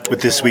With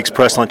this week's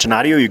Press Lunch and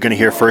Audio, you're going to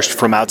hear first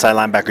from outside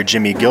linebacker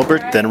Jimmy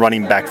Gilbert, then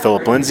running back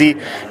Philip Lindsay,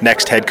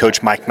 next head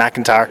coach Mike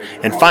McIntyre,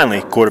 and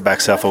finally quarterback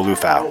Sefo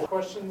Lufau.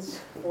 Questions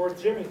for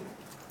Jimmy?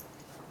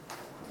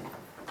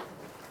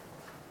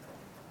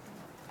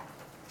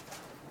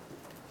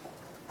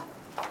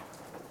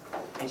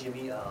 Hey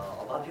Jimmy, a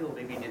lot of people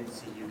maybe didn't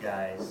see you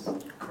guys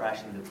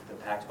crashing the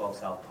Pac-12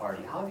 South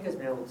party. How have you guys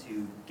been able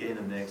to get in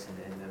the mix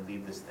and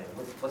lead this thing?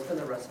 What's been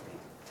the recipe?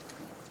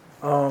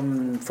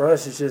 For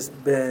us, it's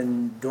just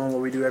been doing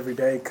what we do every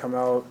day, come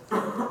out,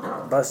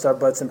 bust our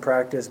butts in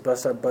practice,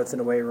 bust our butts in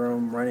the weight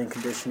room, running,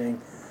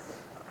 conditioning,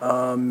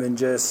 and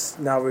just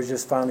now we're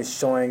just finally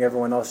showing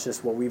everyone else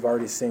just what we've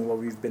already seen, what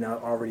we've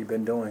already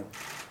been doing.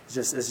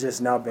 It's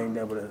just now being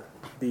able to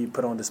be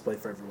put on display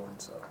for everyone.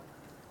 So,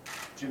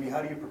 Jimmy,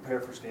 how do you prepare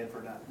for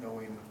Stanford, not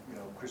knowing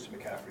Christian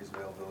McCaffrey's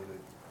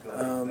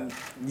availability?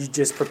 You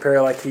just prepare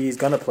like he's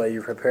gonna play.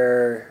 You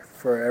prepare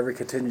for every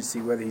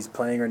contingency, whether he's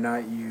playing or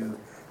not. You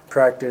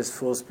practice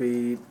full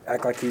speed,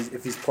 act like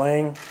if he's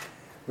playing,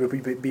 we'll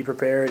be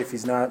prepared. If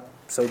he's not,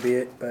 so be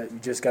it. But you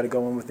just got to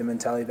go in with the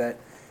mentality that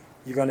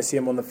you're going to see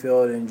him on the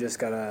field, and you just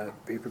got to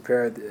be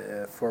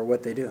prepared for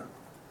what they do.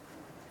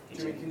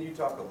 Jimmy, can you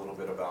talk a little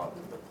bit about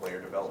the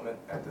player development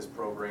at this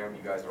program?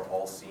 You guys are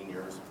all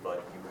seniors,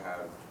 but you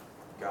have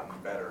gotten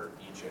better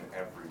each and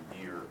every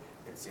year.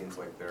 It seems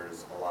like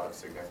there's a lot of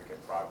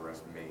significant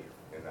progress made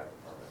in that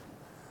department.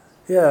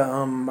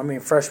 Yeah,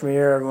 freshman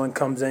year, everyone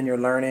comes in, you're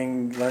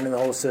learning the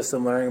whole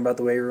system, learning about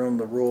the weight room,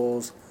 the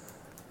rules,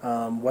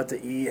 what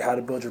to eat, how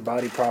to build your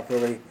body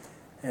properly.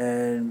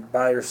 And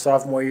by your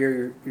sophomore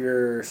year,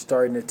 you're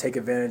starting to take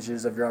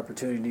advantages of your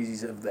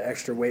opportunities of the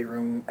extra weight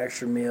room,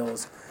 extra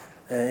meals,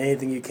 and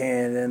anything you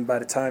can. And then by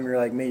the time you're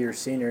like me, you're a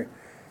senior,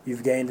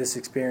 you've gained this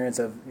experience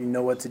of you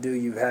know what to do.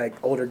 You've had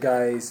older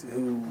guys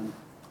who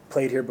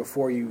played here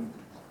before you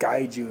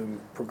guide you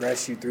and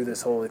progress you through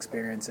this whole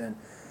experience. And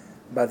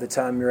by the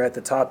time you're at the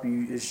top,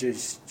 it's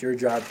just your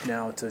job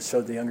now to show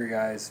the younger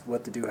guys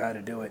what to do, how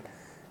to do it.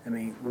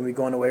 When we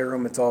go in the weight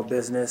room, it's all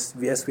business.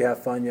 Yes, we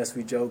have fun. Yes,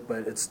 we joke,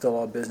 but it's still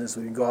all business.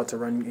 When we go out to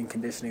run in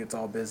conditioning, it's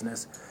all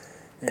business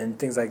and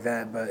things like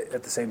that. But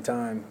at the same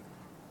time,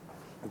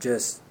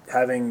 just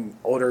having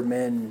older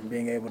men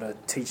being able to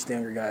teach the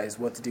younger guys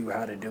what to do,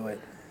 how to do it.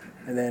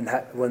 And then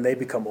when they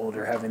become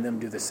older, having them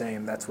do the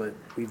same. That's what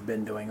we've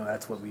been doing.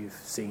 That's what we've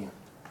seen.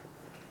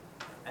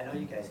 I know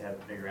you guys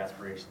have bigger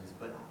aspirations,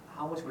 but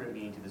how much would it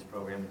mean to this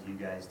program to you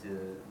guys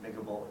to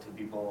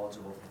be bowl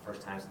eligible for the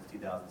first time since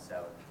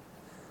 2007?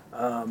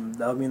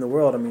 That would mean the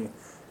world.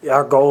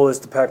 Our goal is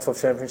the Pac-12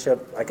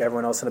 championship, like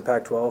everyone else in the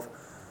Pac-12.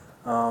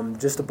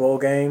 Just a bowl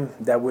game,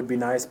 that would be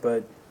nice,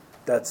 but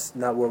that's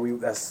not what we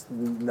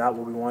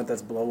want.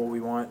 That's below what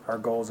we want. Our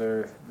goals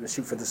are to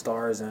shoot for the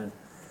stars, and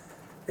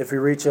if we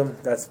reach them,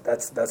 that's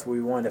what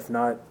we want. If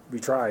not, we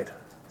tried.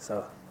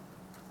 So.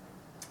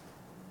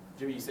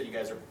 Jimmy, you said you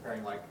guys are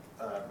preparing like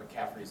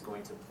McCaffrey is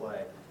going to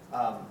play.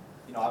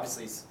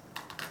 Obviously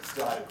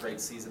still had a great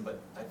season,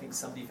 but I think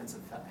some defenses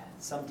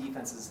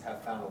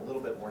have found a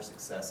little bit more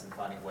success in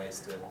finding ways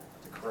to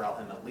corral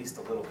him at least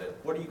a little bit.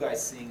 What are you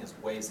guys seeing as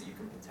ways that you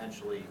can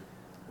potentially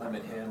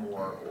limit him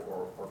or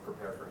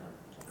prepare for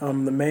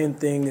him? The main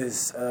thing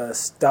is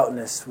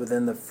stoutness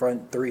within the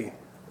front three.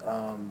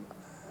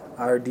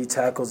 Our D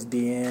tackles,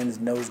 D ends,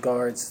 nose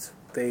guards,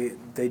 they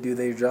do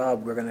their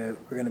job. We're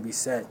gonna be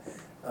set.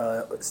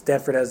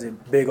 Stanford has a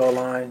big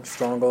O-line,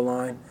 strong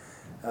O-line.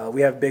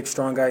 We have big,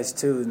 strong guys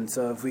too, and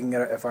so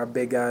if our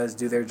big guys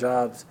do their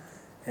jobs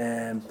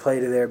and play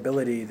to their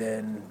ability,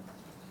 then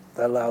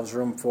that allows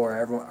room for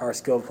our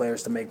skilled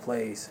players to make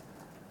plays,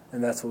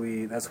 and that's what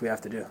we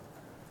have to do.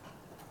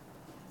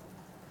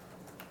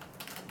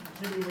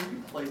 Jimmy, when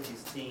you play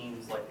these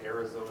teams like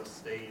Arizona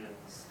State and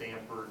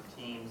Stanford,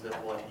 teams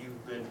that, like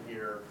you've been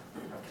here,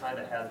 have kind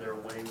of had their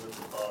way with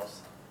the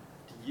bus,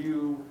 do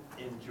you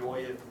enjoy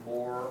it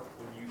more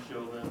when you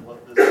show them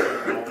what this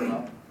is all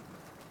about?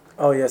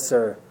 Oh, yes,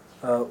 sir.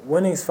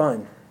 Winning's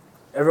fun.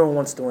 Everyone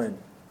wants to win.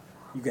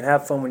 You can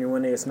have fun when you're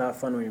winning. It's not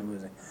fun when you're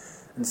losing.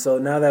 And so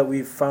now that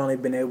we've finally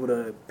been able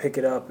to pick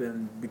it up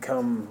and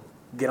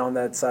get on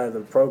that side of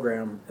the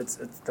program,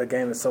 the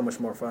game is so much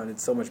more fun.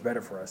 It's so much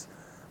better for us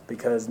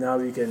because now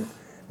we can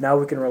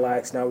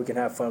relax. Now we can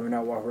have fun. We're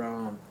not walking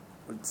around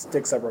with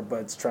sticks up our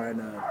butts trying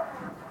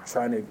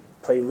to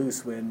play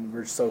loose when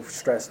we're so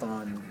stressed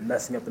on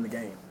messing up in the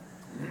game.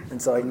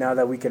 And so now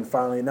that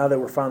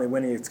we're finally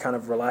winning, it's kind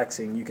of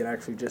relaxing. You can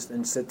actually just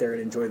sit there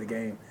and enjoy the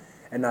game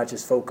and not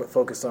just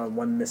focus on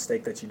one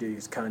mistake that you do.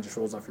 It kind of just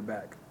rolls off your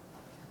back.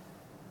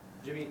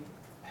 Jimmy,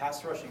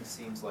 pass rushing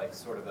seems like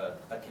sort of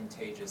a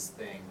contagious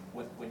thing.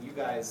 When you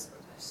guys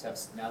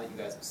now that you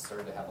guys have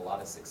started to have a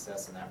lot of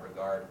success in that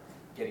regard,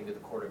 getting to the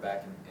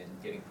quarterback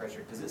and getting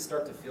pressure, does it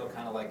start to feel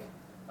kind of like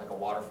a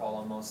waterfall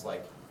almost,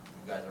 like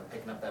you guys are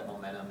picking up that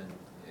momentum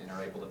and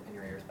are able to pin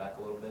your ears back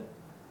a little bit?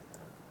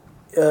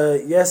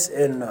 Yes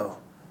and no,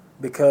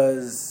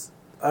 because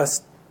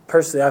us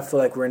personally, I feel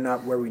like we're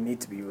not where we need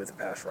to be with the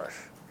pass rush.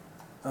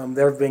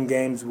 There have been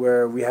games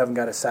where we haven't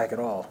got a sack at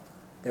all,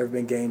 There have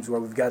been games where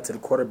we've got to the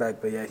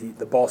quarterback, but yet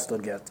the ball still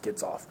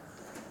gets off.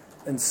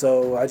 And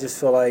so I just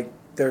feel like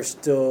there's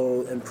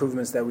still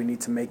improvements that we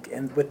need to make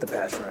with the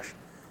pass rush.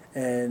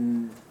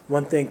 And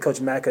one thing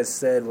Coach Mack has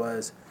said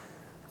was,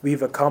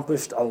 we've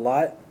accomplished a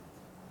lot,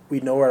 we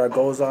know what our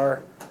goals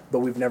are, but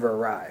we've never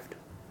arrived.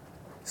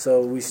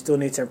 So we still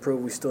need to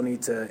improve. We still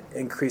need to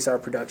increase our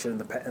production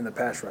in the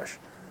pass rush.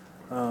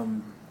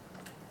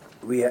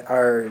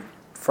 Our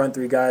front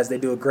three guys, they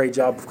do a great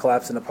job of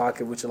collapsing the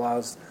pocket, which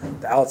allows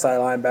the outside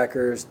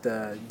linebackers,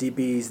 the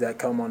DBs that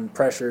come on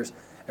pressures,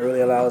 it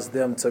really allows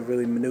them to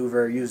really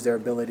maneuver, use their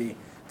ability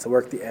to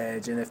work the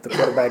edge. And if the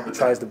quarterback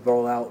tries to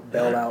bail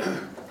out,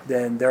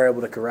 then they're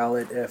able to corral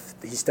it. If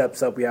he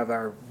steps up, we have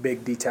our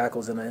big D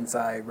tackles on the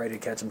inside ready to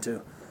catch him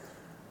too.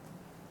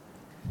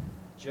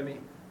 Jimmy,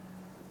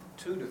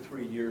 2 to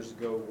 3 years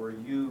ago, were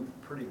you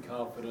pretty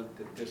confident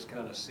that this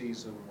kind of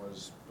season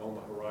was on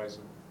the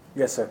horizon?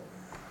 Yes, sir.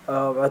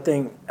 I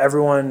think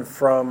everyone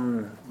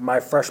from my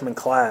freshman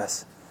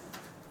class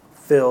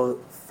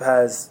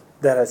has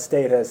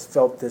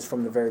felt this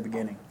from the very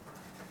beginning.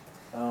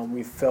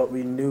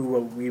 We knew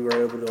what we were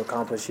able to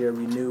accomplish here.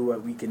 We knew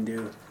what we can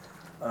do.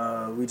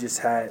 We just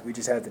had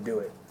to do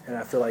it. And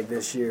I feel like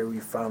this year we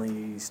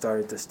finally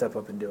started to step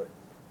up and do it.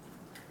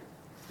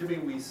 Jimmy,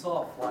 we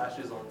saw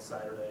flashes on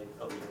Saturday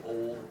of the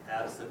old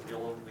Addison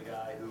Gillum, the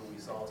guy who we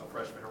saw as a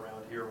freshman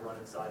around here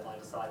running sideline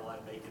to sideline,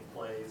 making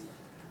plays.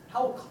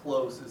 How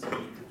close is he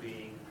to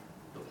being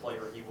the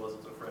player he was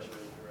as a freshman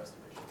in your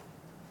estimation?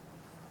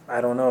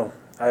 I don't know.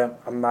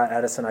 I'm not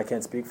Addison. I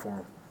can't speak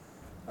for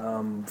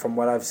him. From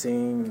what I've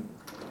seen,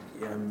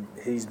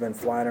 he's been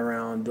flying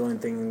around doing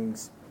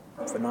things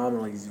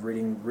phenomenally. He's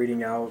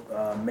reading out,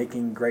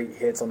 making great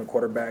hits on the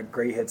quarterback,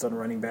 great hits on the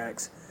running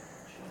backs,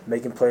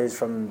 making plays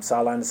from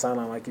sideline to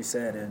sideline, like you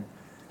said. And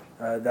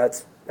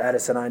that's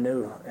Addison I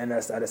knew, and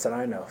that's Addison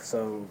I know.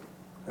 So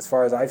as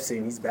far as I've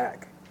seen, he's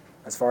back.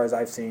 As far as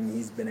I've seen,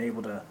 he's been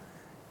able to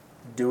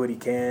do what he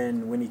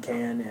can when he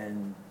can,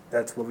 and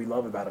that's what we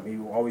love about him. He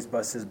will always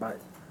bust his butt.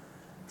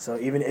 So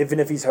even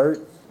if he's hurt,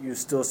 you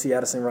still see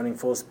Addison running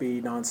full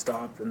speed,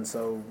 nonstop, and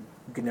so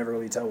you can never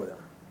really tell with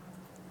him.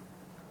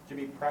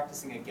 Jimmy,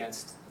 practicing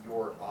against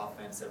your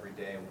offense every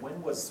day,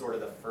 when was sort of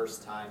the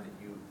first time that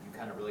you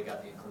kind of really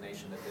got the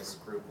inclination that this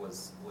group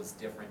was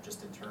different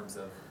just in terms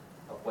of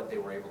what they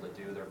were able to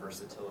do, their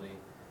versatility,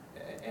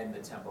 and the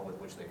tempo with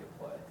which they could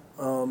play?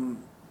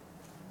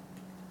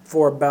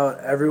 For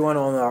about everyone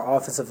on our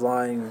offensive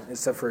line,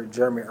 except for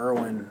Jeremy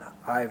Irwin,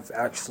 I've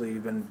actually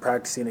been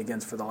practicing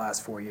against for the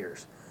last 4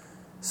 years.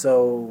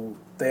 So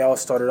they all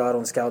started out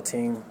on scout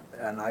team,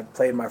 and I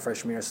played my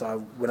freshman year, so I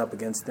went up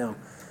against them.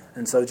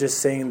 And so just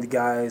seeing the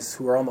guys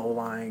who are on the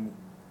O-line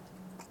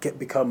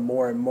become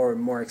more and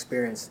more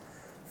experienced,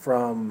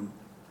 from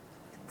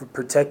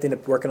protecting,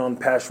 working on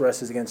pass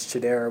rushes against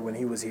Chidera when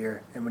he was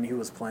here and when he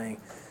was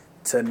playing,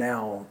 to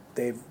now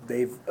they've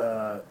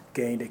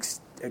gained a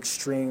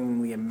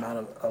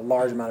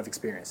large amount of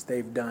experience.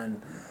 They've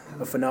done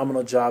a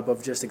phenomenal job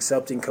of just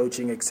accepting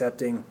coaching,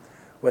 accepting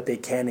what they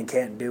can and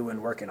can't do,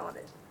 and working on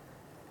it.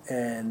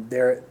 And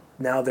they're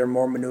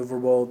more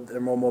maneuverable,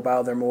 they're more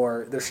mobile,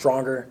 they're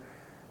stronger,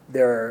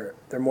 they're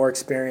more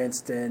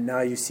experienced, and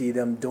now you see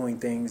them doing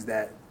things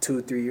that 2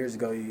 or 3 years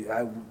ago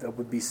I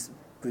would be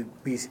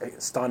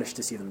astonished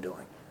to see them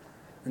doing.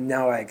 And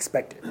now I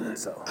expect it.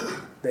 So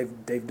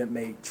they've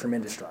made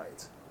tremendous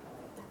strides.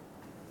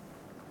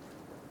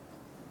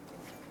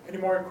 Any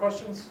more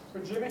questions for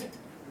Jimmy?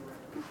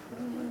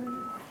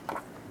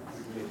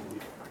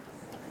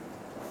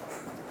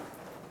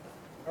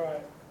 All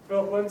right,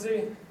 Philip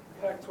Lindsay,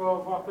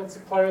 Pac-12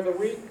 Offensive Player of the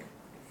Week.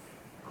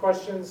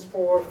 Questions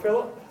for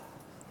Philip?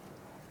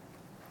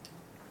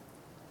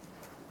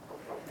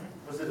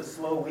 Was it a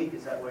slow week?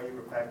 Is that why you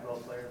were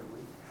Pac-12 Player of the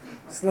Week?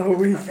 Slow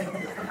week.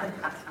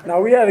 No,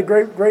 we had a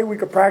great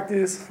week of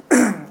practice.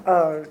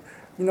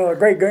 A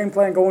great game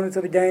plan going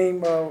into the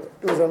game.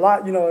 It was a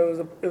lot.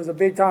 It was a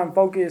big time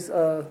focus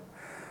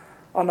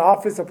on the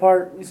offensive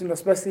part.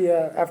 Especially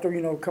after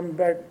coming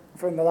back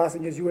from the loss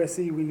against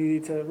USC, we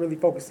needed to really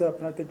focus up,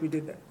 and I think we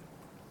did that.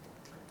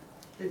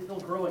 Hey, Phil,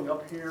 growing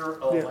up here,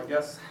 Yeah. I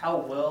guess, how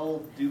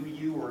well do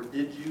you or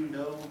did you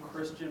know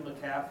Christian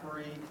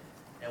McCaffrey?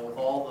 And with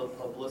all the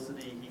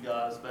publicity he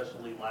got,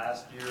 especially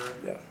last year,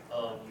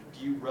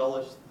 do you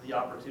relish the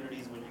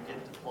opportunities when you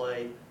get to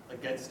play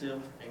against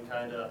him and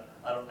kind of,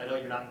 I know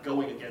you're not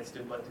going against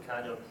him, but to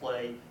kind of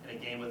play in a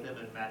game with him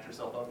and match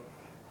yourself up?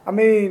 I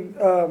mean,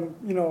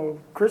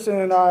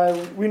 Christian and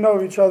I, we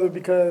know each other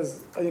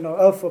because,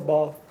 of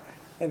football.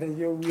 And then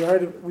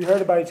we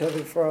heard about each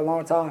other for a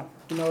long time,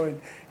 and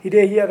he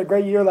had a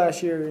great year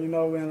last year, and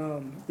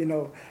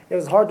it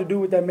was hard to do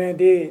what that man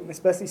did,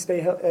 especially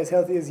stay as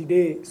healthy as he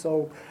did.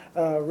 So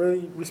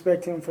really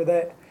respect him for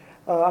that.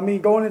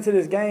 Going into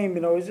this game,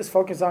 it's just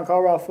focused on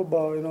Colorado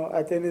football.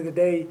 At the end of the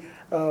day,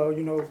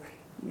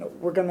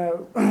 we're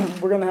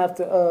gonna have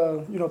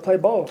to play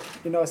ball.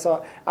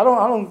 So I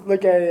don't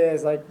look at it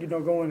as like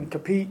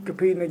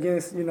competing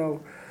against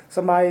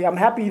somebody. I'm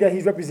happy that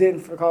he's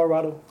representing for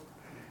Colorado.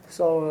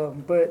 So,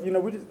 but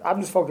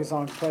I'm just focused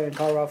on playing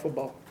Colorado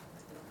football.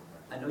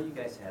 I know you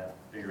guys have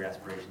bigger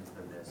aspirations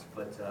than this,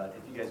 but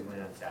if you guys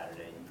win on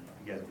Saturday,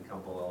 you guys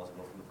become bowl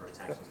eligible for the first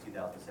time since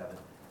 2007.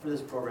 For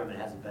this program, it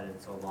hasn't been in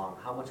so long.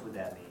 How much would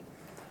that mean?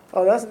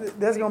 Oh, that's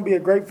going to be a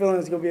great feeling.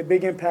 It's going to be a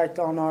big impact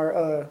on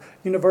our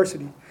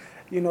university.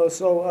 Our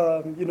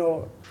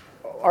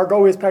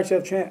goal is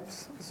Pac-12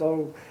 champs.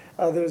 So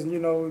there's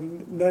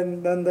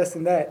none less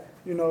than that.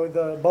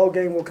 The bowl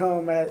game will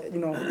come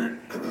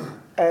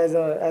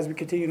as we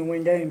continue to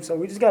win games. So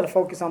we just got to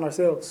focus on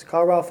ourselves.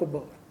 Colorado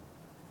football.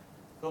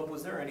 Philip,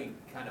 was there any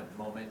kind of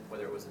moment,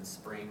 whether it was in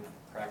spring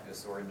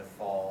practice or in the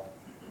fall,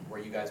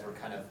 where you guys were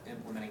kind of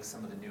implementing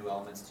some of the new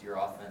elements to your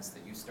offense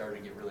that you started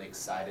to get really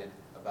excited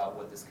about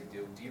what this could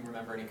do? Do you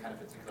remember any kind of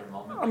particular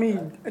moment? I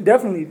mean,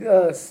 definitely.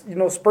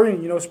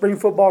 Spring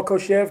football.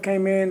 Coach Shev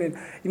came in, and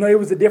it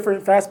was a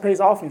different,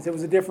 fast-paced offense. It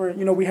was a different.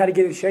 We had to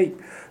get in shape.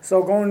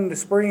 So going into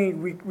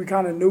spring, we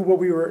kind of knew what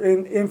we were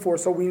in for.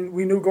 So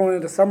we knew going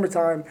into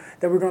summertime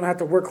that we are going to have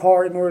to work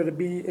hard in order to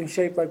be in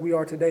shape like we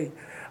are today.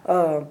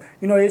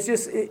 It's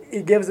just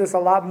it gives us a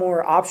lot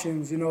more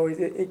options.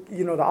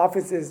 The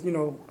offense is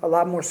a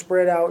lot more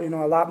spread out. A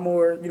lot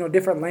more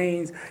different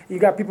lanes. You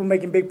got people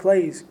making big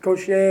plays.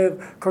 Coach Shev,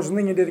 Coach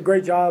Lincoln did a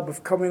great job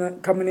of coming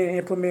in and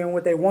implementing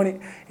what they wanted,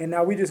 and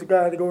now we just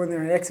got to go in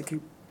there and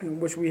execute,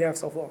 which we have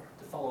so far.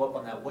 To follow up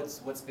on that,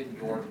 what's been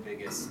your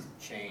biggest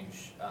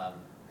change?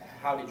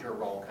 How did your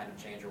role kind of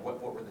change, or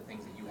what were the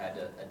things that you had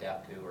to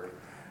adapt to, or?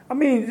 I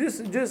mean, it was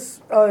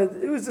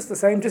just the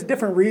same, just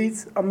different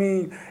reads. I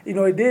mean,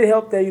 it did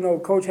help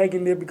that, Coach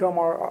Hagan did become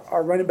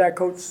our running back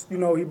coach. He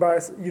brought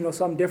us,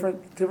 something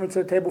different to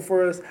the table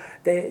for us.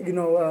 They,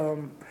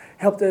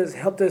 helped us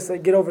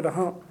get over the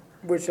hump,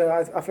 which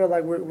I feel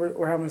like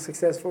we're having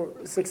success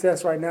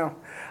right now.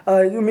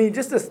 I mean,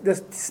 just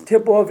this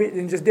tempo of it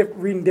and just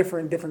reading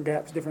different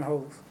gaps, different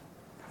holes.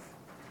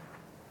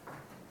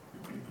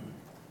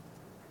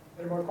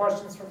 Any more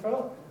questions for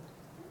Phil?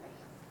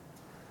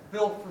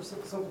 Bill, so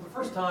for the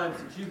first time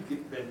since you've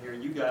been here,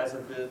 you guys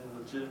have been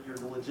you're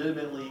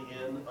legitimately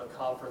in a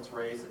conference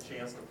race, a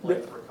chance to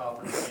play for a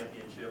conference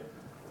championship.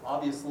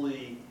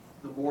 Obviously,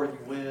 the more you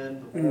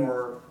win, the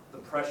more the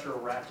pressure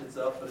ratchets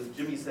up. But as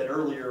Jimmy said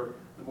earlier,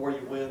 the more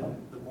you win,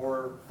 the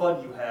more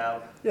fun you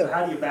have. Yeah. So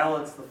how do you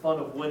balance the fun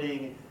of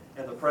winning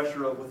and the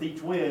pressure of, with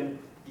each win,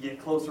 you get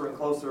closer and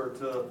closer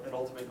to an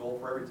ultimate goal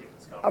for every team in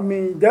this conference? I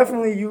mean,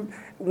 definitely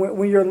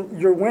when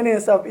you're winning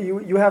and stuff,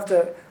 you have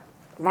to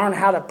learn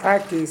how to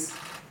practice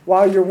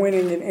while you're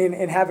winning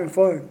and having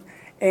fun.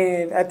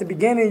 And at the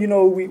beginning,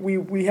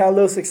 we had a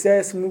little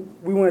success.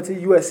 We went to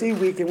USC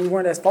week and we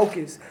weren't as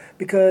focused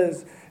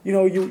because,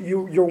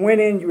 you're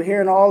winning, you're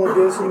hearing all of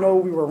this, we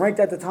were ranked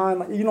at the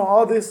time,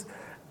 all this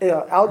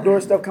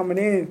outdoor stuff coming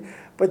in.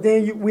 But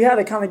then we had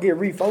to kind of get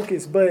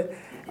refocused. But,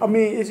 I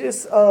mean, it's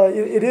just,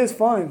 it is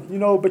fun,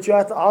 but you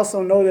have to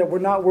also know that we're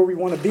not where we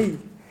want to be.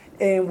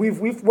 And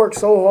we've worked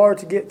so hard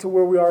to get to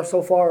where we are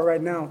so far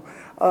right now.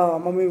 I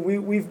mean,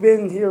 we've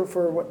been here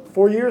for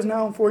 4 years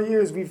now. 4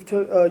 years.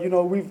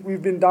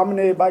 We've been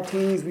dominated by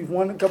teams. We've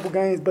won a couple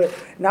games, but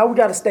now we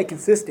got to stay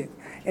consistent.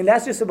 And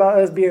that's just about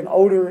us being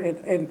older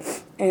and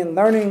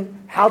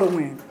learning how to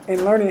win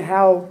and learning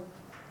how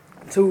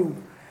to,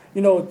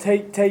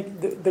 take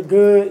the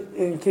good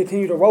and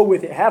continue to roll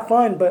with it. Have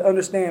fun, but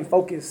understand,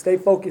 focus, stay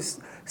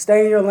focused,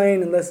 stay in your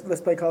lane, and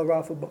let's play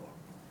Colorado football.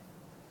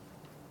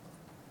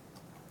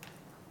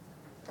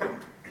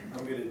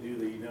 I'm going to do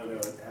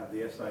have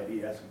the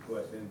SID ask a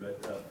question, but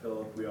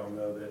Philip, we all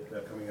know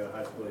that coming out of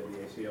high school, the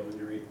ACL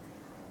injury,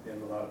 and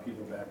a lot of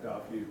people backed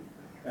off you.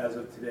 As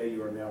of today,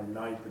 you are now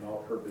 9th in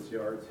all-purpose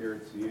yards here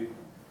at CU,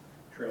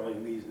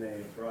 trailing these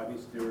names: Rodney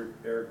Stewart,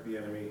 Eric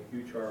Bieniemy,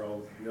 Hugh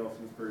Charles,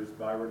 Nelson Spruce,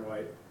 Byron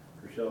White,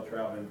 Rochelle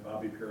Troutman,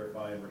 Bobby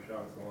Purify, and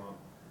Rashawn Salam.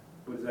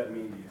 What does that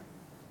mean to you?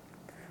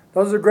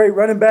 Those are great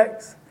running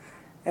backs,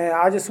 and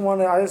I just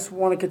want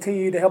to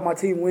continue to help my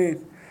team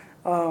win.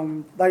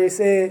 Like I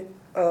said,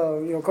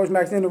 Coach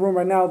Mack's in the room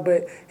right now,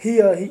 but he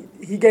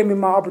gave me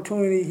my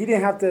opportunity. He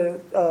didn't have to,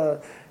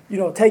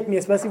 take me,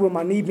 especially with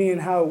my knee being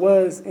how it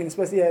was, and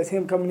especially as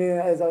him coming in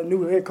as a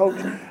new head coach.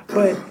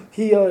 But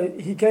he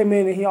came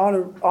in and he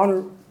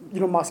honored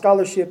my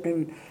scholarship,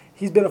 and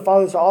he's been a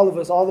father to all of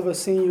us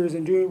seniors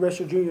and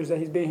redshirt juniors that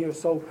he's been here.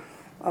 So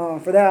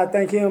for that, I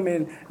thank him.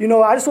 And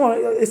I just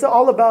it's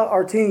all about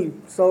our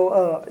team. So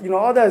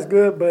all that is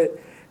good, but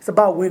it's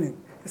about winning.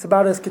 It's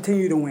about us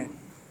continue to win.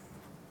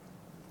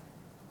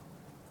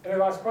 Any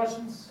last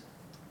questions?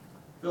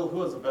 Bill,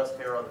 who has the best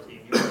hair on the team?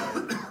 You guys?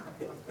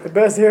 The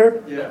best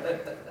hair? Yeah.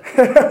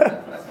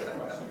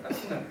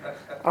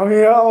 I mean,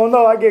 I don't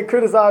know. I get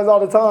criticized all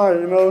the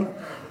time,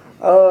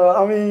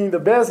 I mean, the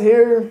best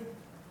hair,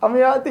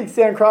 I think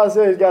Sam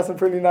Crosshair's got some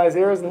pretty nice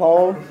hair. It's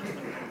long.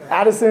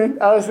 Addison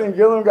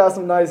Gillum got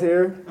some nice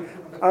hair.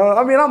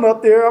 I'm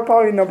up there. I'm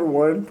probably number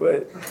one,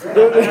 but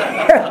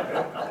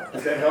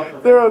Does that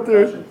help they're up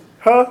there.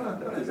 Huh?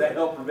 Does that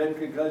help prevent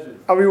concussion?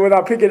 I mean, when I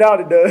pick it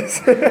out, it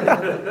does.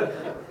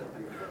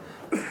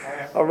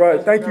 All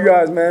right. Thank you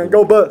guys, man.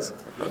 Go Bucks.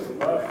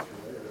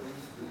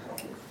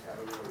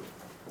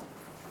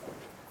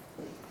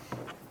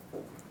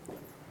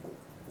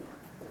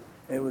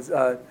 It was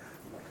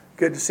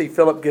good to see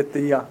Philip get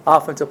the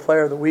Offensive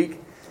Player of the Week.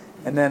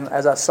 And then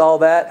as I saw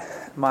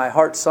that, my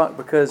heart sunk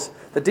because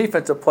the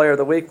Defensive Player of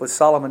the Week was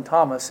Solomon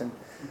Thomas. And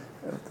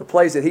the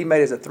plays that he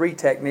made as a 3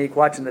 technique,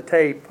 watching the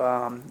tape,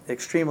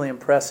 extremely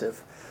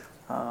impressive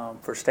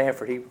for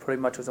Stanford. He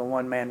pretty much was a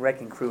one-man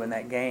wrecking crew in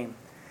that game.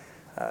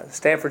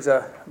 Stanford's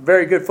a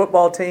very good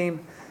football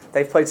team.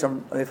 They played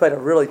a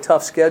really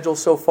tough schedule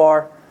so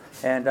far,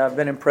 and I've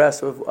been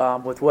impressed with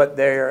what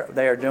they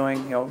are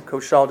doing.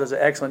 Coach Shaw does an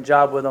excellent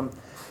job with them.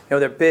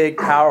 They're big,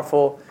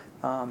 powerful.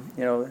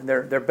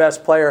 Their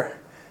best player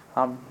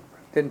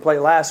didn't play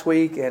last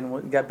week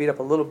and got beat up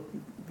a little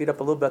bit,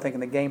 I think, in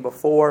the game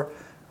before.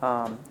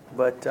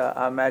 But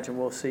I imagine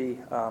we'll see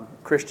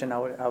Christian.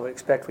 I would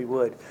expect we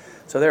would.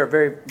 So they're a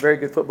very, very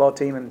good football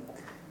team,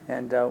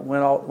 and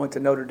went to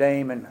Notre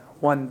Dame and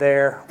won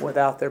there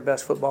without their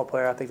best football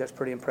player. I think that's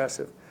pretty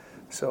impressive.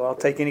 So I'll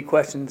take any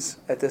questions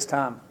at this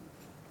time.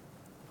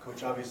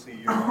 Coach, obviously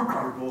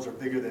your goals are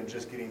bigger than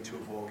just getting to a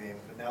bowl game,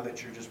 but now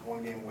that you're just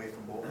one game away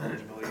from bowl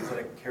eligibility, is that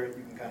a carrot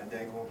you can kind of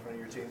dangle in front of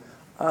your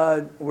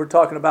team? We're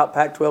talking about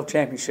Pac-12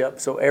 championship,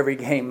 so every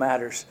game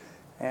matters.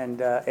 And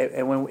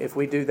if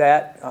we do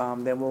that,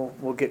 then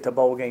we'll get to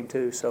bowl game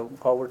too. So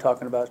all we're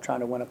talking about is trying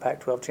to win a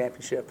Pac-12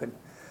 championship, and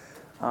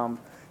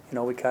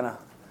we kind of,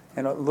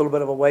 in a little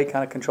bit of a way,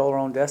 kind of control our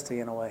own destiny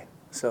in a way.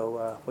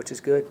 So which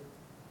is good.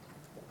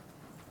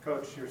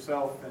 Coach,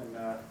 yourself and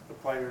the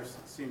players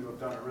seem to have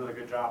done a really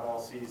good job all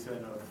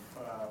season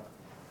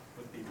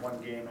with the one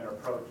game at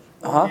approach,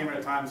 one game at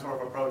a time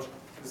sort of approach.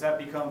 Does that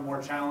become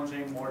more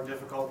challenging, more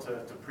difficult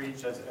to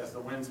preach as the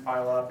wins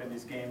pile up and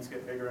these games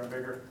get bigger and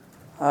bigger?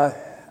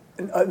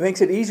 It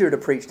makes it easier to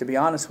preach, to be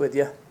honest with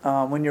you.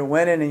 When you're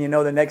winning and you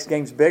know the next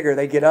game's bigger,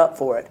 they get up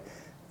for it.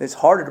 It's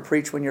harder to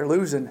preach when you're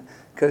losing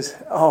because,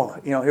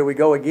 here we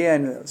go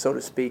again, so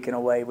to speak, in a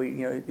way.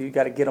 You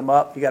got to get them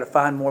up. You got to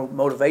find more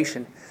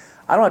motivation.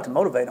 I don't have to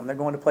motivate them. They're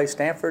going to play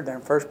Stanford. They're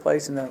in first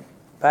place in the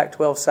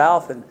Pac-12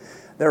 South, and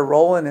they're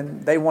rolling,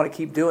 and they want to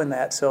keep doing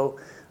that. So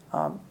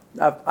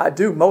I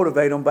do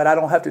motivate them, but I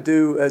don't have to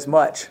do as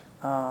much.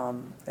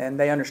 And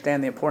they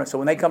understand the importance. So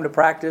when they come to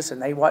practice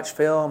and they watch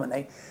film and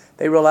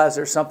they realize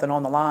there's something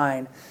on the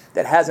line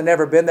that hasn't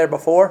ever been there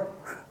before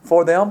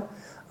for them,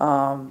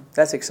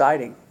 that's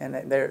exciting, and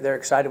they're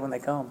excited when they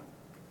come.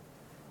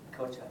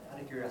 Coach, out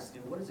of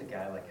curiosity, what does a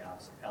guy like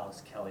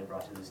Alex Kelly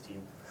brought to this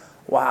team?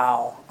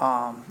 Wow.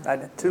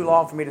 Too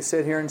long for me to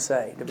sit here and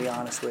say, to be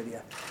honest with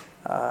you.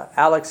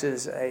 Alex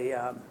is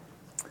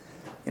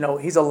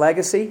he's a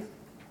legacy,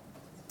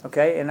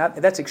 okay, and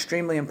that's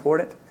extremely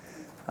important.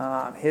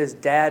 His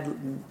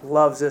dad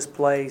loves this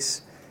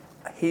place.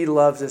 He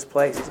loves this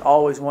place. He's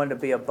always wanted to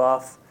be a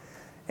Buff.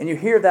 And you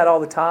hear that all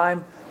the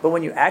time, but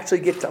when you actually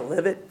get to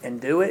live it and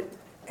do it,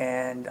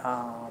 and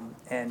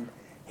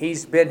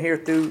he's been here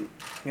through,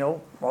 a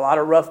lot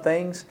of rough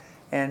things,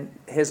 and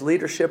his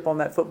leadership on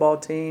that football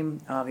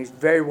team, he's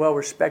very well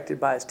respected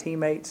by his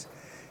teammates.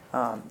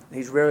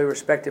 He's really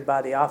respected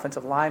by the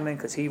offensive linemen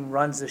because he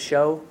runs the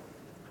show,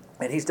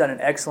 and he's done an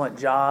excellent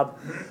job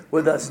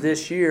with us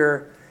this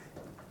year.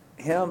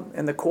 Him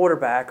and the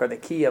quarterback are the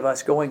key of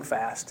us going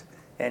fast,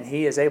 and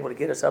he is able to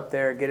get us up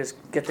there,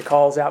 get the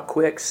calls out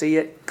quick, see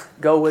it,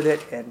 go with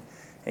it, and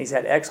he's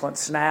had excellent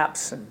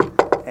snaps,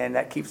 and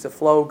that keeps the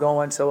flow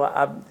going. So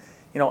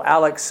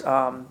Alex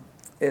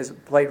is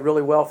played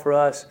really well for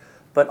us,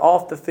 but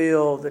off the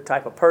field, the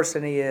type of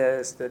person he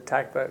is, the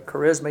type of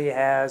charisma he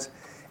has,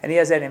 and he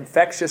has that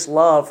infectious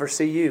love for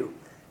CU,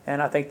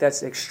 and I think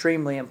that's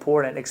extremely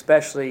important,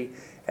 especially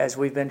as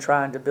we've been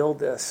trying to build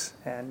this,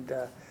 and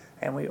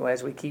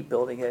as we keep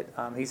building it,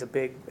 he's a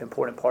big,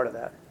 important part of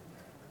that.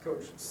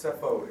 Coach,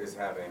 Cepho is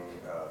having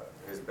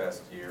his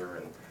best year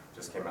and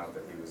just came out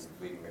that he was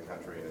leading the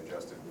country in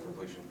adjusted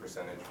completion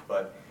percentage.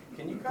 But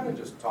can you kind of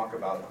just talk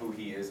about who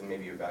he is and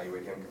maybe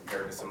evaluate him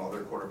compared to some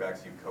other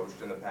quarterbacks you've coached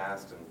in the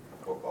past and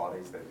what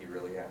qualities that he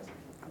really has?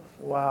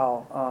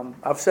 Wow.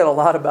 I've said a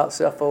lot about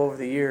Cepho over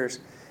the years.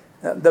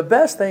 The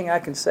best thing I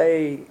can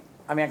say,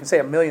 I can say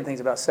a million things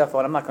about Cepho,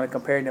 and I'm not going to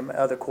compare him to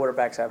other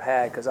quarterbacks I've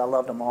had because I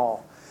loved them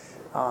all.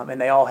 And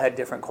they all had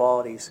different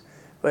qualities.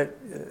 But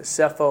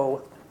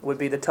Cepho would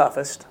be the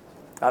toughest.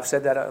 I've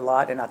said that a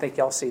lot, and I think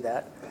y'all see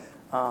that.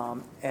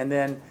 And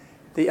then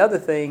the other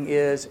thing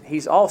is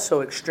he's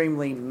also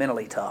extremely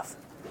mentally tough.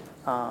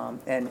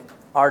 And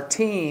our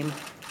team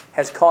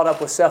has caught up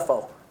with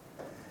Cepho.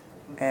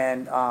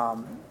 And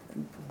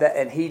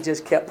he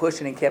just kept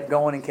pushing and kept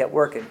going and kept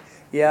working.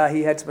 Yeah,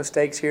 he had some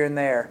mistakes here and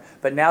there.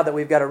 But now that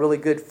we've got a really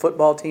good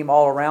football team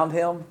all around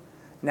him,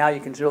 now you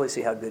can really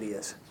see how good he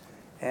is.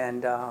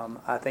 And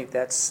I think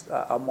that's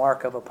a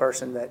mark of a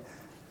person that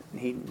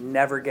he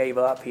never gave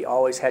up. He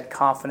always had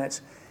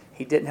confidence.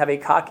 He didn't have a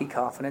cocky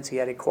confidence. He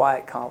had a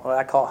quiet, what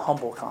I call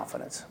humble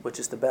confidence, which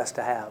is the best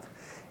to have.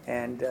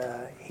 And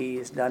he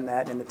has done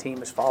that, and the team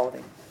has followed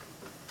him.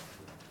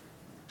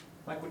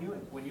 Mike,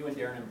 when you and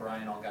Darren and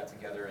Brian all got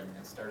together and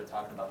started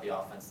talking about the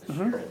offense this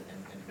year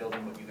and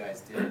building what you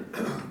guys did,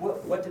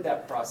 what did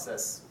that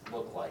process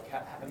look like?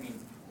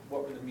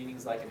 What were the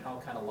meetings like, and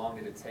how kind of long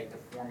did it take to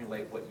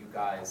formulate what you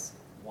guys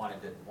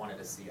wanted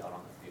to see out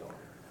on the field?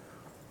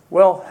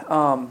 Well,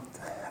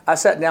 I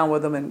sat down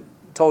with them and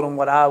told them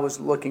what I was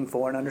looking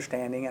for and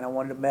understanding, and I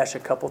wanted to mesh a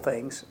couple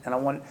things, and I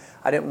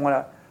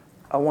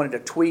wanted to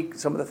tweak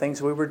some of the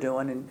things we were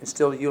doing and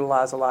still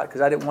utilize a lot,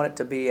 because I didn't want it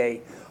to be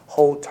a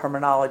whole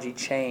terminology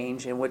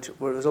change, in which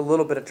there was a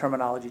little bit of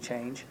terminology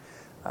change,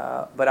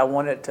 but I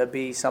wanted it to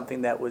be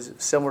something that was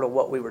similar to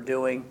what we were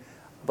doing,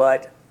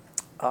 but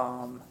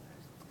I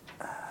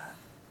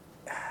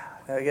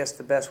guess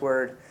the best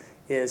word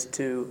is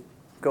to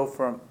go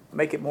from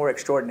make it more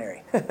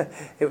extraordinary.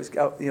 It was,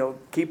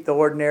 keep the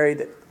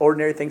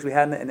ordinary things we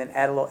had, and then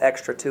add a little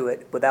extra to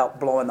it without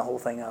blowing the whole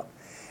thing up.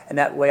 And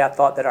that way I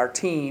thought that our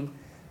team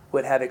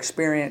would have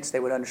experience,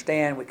 they would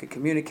understand, we could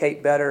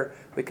communicate better,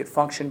 we could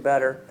function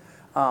better.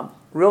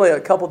 Really,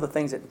 a couple of the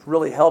things that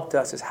really helped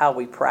us is how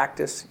we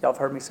practice. Y'all have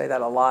heard me say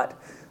that a lot.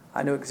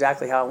 I knew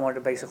exactly how I wanted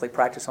to basically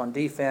practice on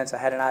defense. I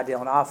had an idea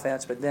on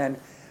offense, but then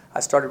I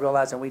started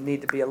realizing we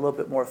need to be a little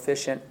bit more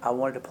efficient. I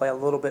wanted to play a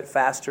little bit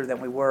faster than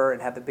we were and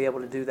have to be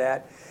able to do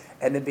that,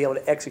 and then be able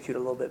to execute a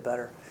little bit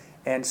better.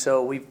 And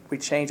so we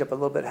changed up a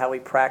little bit how we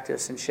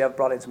practice, and Chev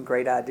brought in some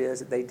great ideas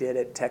that they did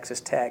at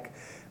Texas Tech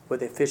with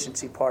the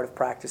efficiency part of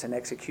practice and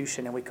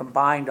execution, and we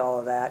combined all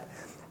of that.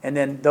 And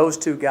then those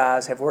two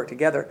guys have worked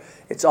together.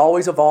 It's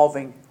always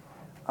evolving.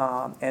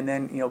 And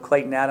then,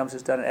 Clayton Adams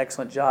has done an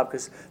excellent job,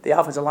 because the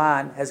offensive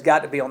line has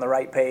got to be on the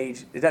right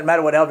page. It doesn't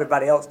matter what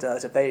everybody else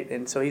does.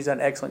 And so he's done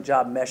an excellent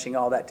job meshing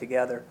all that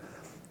together.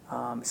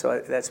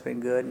 So that's been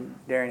good. And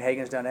Darian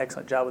Hagan's done an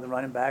excellent job with the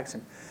running backs.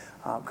 And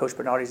Coach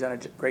Bernardi's done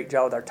a great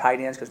job with our tight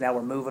ends, because now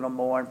we're moving them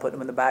more and putting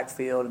them in the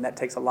backfield, and that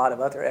takes a lot of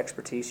other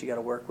expertise you got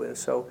to work with.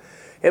 So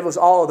it was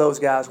all of those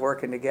guys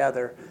working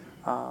together.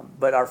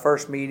 But our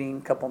first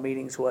meeting, couple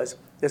meetings, was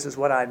this is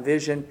what I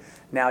envisioned.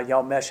 Now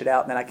y'all mesh it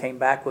out. And then I came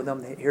back with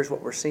them. Here's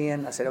what we're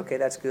seeing. I said, okay,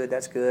 that's good.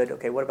 That's good.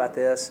 Okay, what about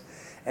this?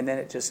 And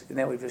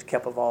then we just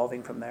kept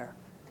evolving from there.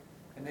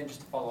 And then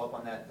just to follow up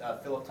on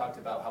that, Philip talked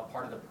about how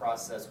part of the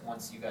process,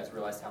 once you guys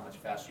realized how much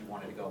faster you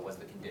wanted to go, was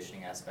the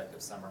conditioning aspect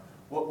of summer.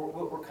 What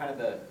were kind of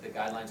the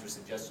guidelines or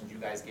suggestions you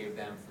guys gave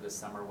them for this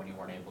summer when you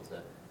weren't able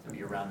to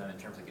be around them in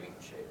terms of getting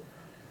in shape?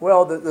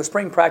 Well, the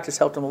spring practice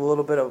helped them a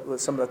little bit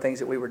with some of the things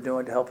that we were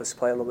doing to help us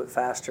play a little bit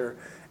faster.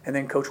 And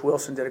then Coach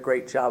Wilson did a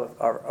great job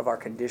of our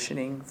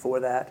conditioning for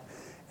that.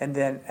 And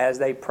then as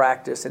they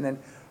practiced, and then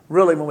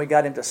really when we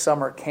got into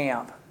summer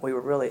camp, we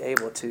were really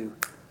able to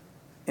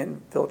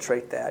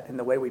infiltrate that in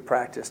the way we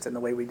practiced and the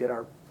way we did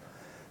our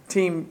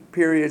team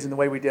periods and the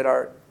way we did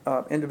our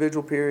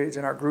individual periods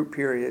and our group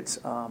periods.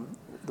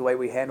 The way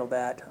we handled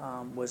that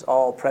was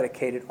all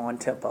predicated on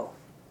tempo.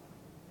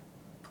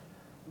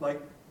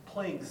 Like,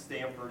 playing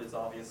Stanford is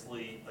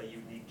obviously a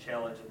unique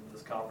challenge in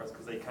this conference,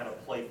 because they kind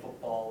of play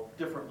football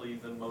differently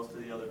than most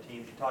of the other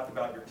teams. You talked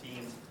about your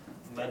team's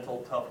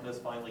mental toughness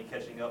finally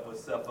catching up with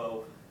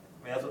Cepho.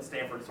 I mean, that's what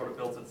Stanford sort of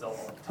builds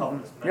itself on,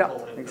 toughness,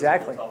 mental and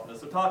physical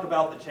toughness. So talk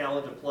about the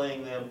challenge of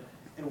playing them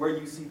and where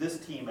you see this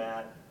team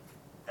at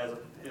as a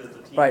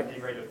team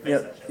being ready to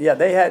face that challenge. Yeah,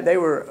 they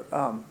were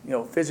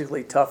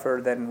physically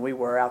tougher than we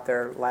were out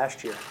there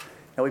last year.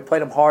 We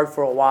played them hard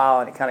for a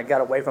while, and it kind of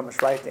got away from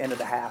us right at the end of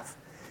the half.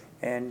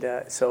 And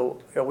so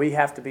we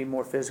have to be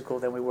more physical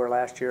than we were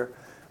last year.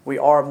 We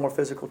are a more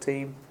physical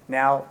team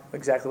now.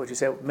 Exactly what you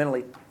said,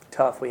 mentally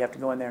tough. We have to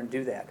go in there and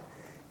do that,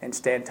 and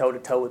stand toe to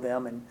toe with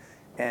them.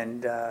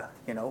 And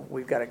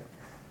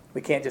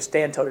we can't just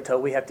stand toe to toe.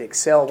 We have to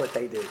excel what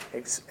they do,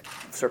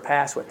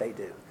 surpass what they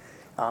do,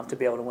 to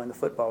be able to win the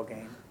football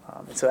game.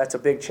 And so that's a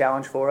big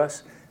challenge for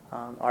us.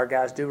 Our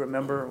guys do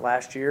remember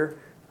last year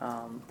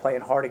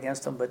playing hard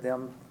against them, but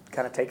them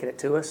kind of taking it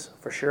to us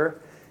for sure.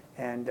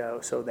 And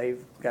so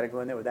they've got to go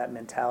in there with that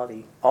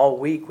mentality. All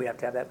week we have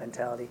to have that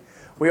mentality.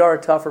 We are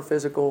a tougher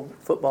physical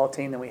football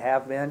team than we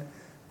have been,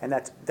 and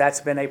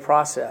that's been a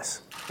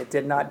process. It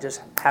did not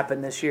just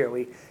happen this year.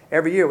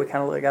 Every year we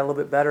kind of got a little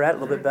bit better at it, a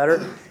little bit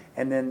better,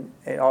 and then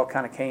it all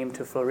kind of came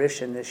to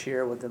fruition this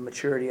year with the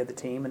maturity of the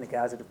team and the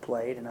guys that have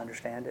played and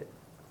understand it.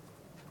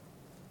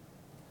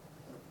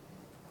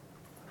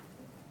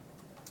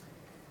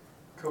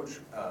 Coach,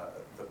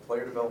 the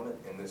player development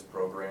in this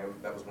program,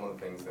 that was one of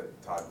the things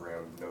that Todd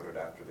Graham noted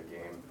after the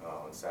game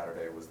on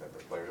Saturday, was that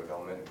the player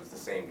development, it was the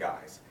same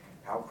guys.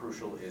 How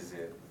crucial is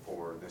it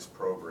for this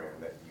program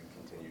that you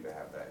continue to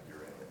have that year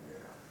in and year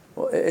out?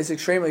 Well, it's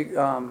extremely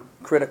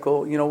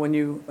critical. When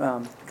you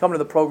come to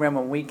the program,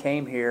 when we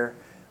came here,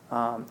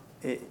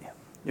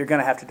 you're going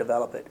to have to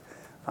develop it.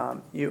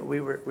 We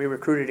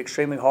recruited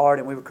extremely hard,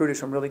 and we recruited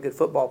some really good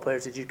football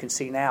players that you can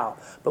see now.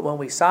 But when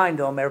we signed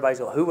them,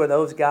 everybody's like, who are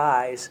those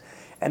guys?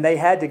 And they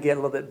had to get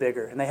a little bit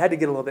bigger, and they had to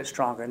get a little bit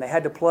stronger, and they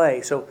had to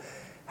play. So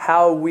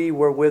how we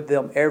were with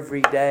them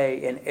every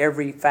day in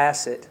every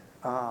facet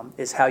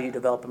is how you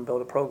develop and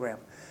build a program.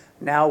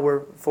 Now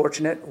we're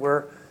fortunate.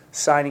 We're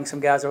signing some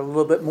guys that are a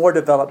little bit more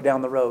developed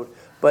down the road.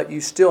 But you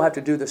still have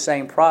to do the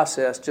same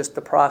process, just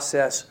the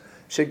process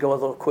should go a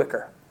little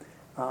quicker.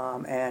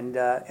 And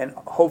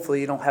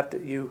hopefully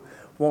you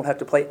won't have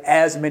to play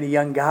as many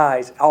young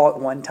guys all at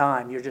one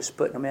time. You're just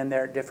putting them in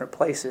there at different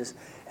places.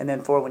 And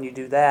then when you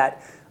do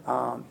that,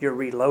 you're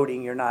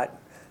reloading. You're not,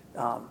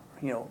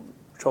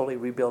 totally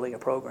rebuilding a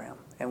program.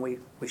 And we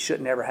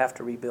shouldn't ever have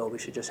to rebuild. We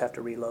should just have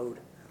to reload.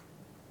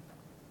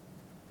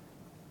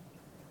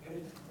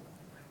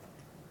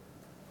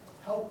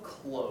 How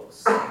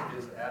close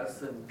is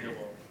Addison Gillum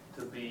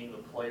to being the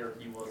player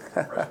he was as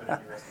a freshman in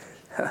your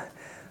estimation?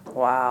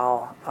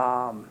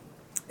 Wow.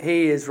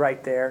 He is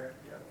right there.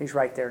 He's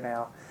right there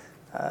now.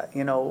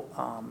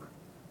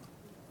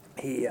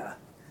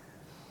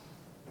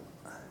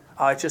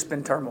 It's just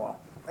been turmoil.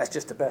 That's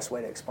just the best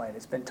way to explain it.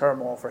 It's been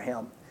turmoil for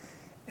him.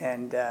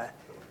 And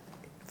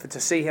to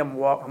see him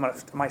walk, I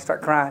might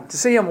start crying. To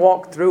see him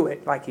walk through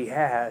it like he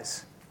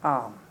has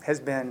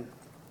been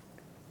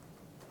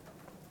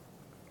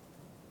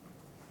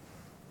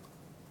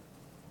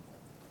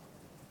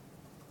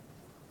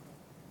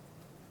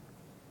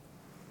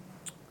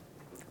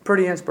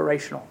pretty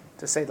inspirational,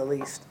 to say the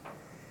least.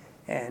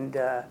 And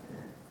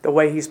the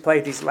way he's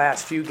played these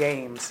last few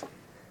games,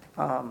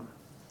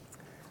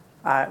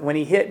 when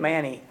he hit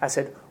Manny, I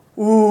said,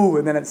 ooh,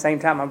 and then at the same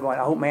time I'm going,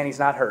 I hope Manny's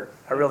not hurt.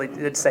 I really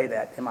did say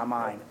that in my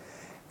mind.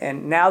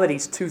 And now that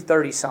he's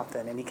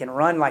 230-something and he can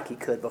run like he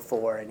could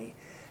before and he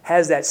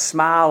has that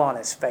smile on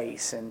his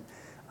face, and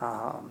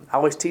I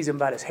always tease him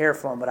about his hair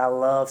flowing, but I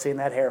love seeing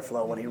that hair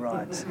flow when he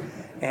runs.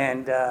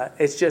 And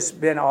it's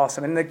just been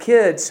awesome. And the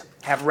kids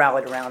have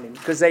rallied around him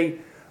because they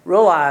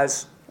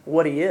realize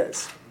what he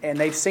is. And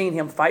they've seen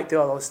him fight through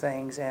all those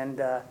things,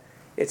 and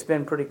it's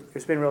been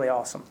really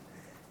awesome.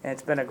 And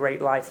it's been a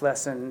great life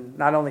lesson,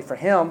 not only for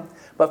him,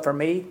 but for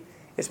me.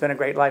 It's been a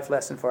great life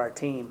lesson for our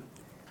team.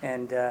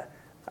 And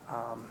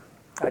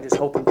I just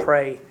hope and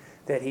pray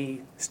that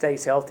he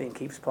stays healthy and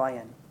keeps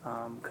playing,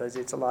 because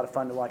it's a lot of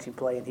fun to watch him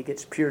play, and he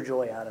gets pure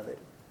joy out of it.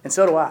 And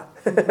so do I.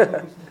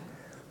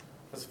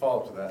 Let's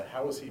follow up to that.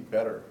 How is he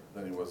better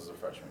than he was as a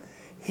freshman?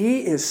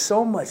 He is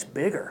so much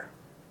bigger.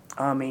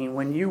 I mean,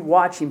 when you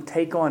watch him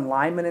take on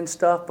linemen and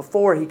stuff,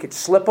 before he could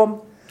slip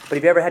them, but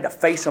if you ever had to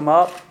face him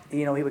up,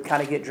 he would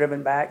kind of get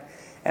driven back.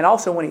 And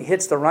also when he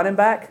hits the running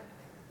back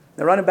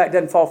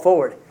doesn't fall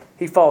forward.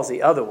 He falls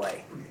the other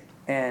way.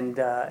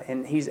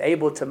 And he's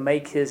able to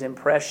make his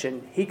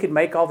impression. He could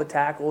make all the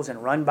tackles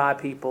and run by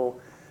people,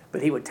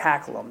 but he would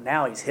tackle them.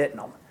 Now he's hitting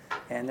them.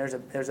 And there's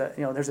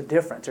a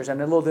difference. There's a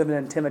little bit of an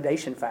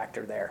intimidation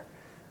factor there.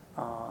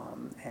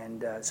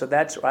 So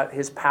that's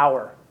his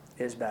power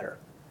is better.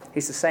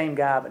 He's the same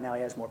guy, but now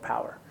he has more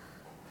power.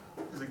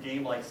 Is a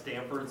game like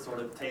Stanford sort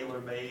of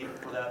tailor-made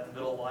for that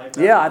middle line?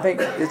 Yeah, I think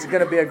it's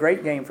going to be a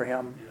great game for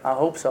him. I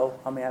hope so.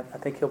 I mean, I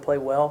think he'll play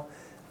well,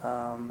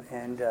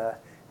 and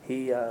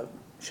he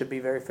should be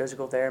very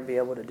physical there and be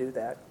able to do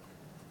that.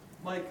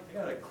 Mike, I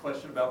got a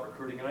question about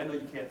recruiting, and I know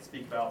you can't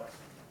speak about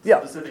Yeah.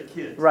 specific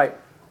kids. Right.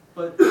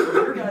 But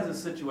your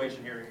guys'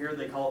 situation here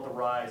they call it the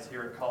rise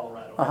here in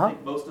Colorado. Uh-huh. I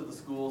think most of the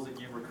schools that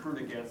you recruit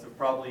against have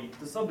probably,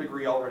 to some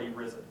degree, already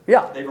risen.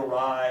 Yeah. They've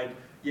arrived.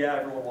 Yeah,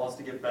 everyone wants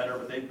to get better,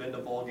 but they've been to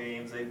bowl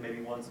games. They've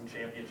maybe won some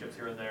championships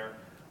here and there.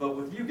 But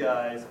with you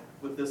guys,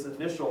 with this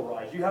initial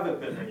rise, you haven't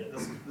been there yet.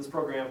 This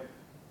program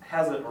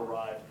hasn't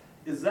arrived.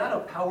 Is that a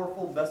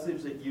powerful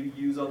message that you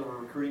use on the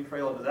recruiting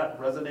trail, and does that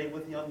resonate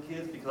with young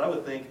kids? Because I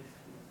would think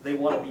they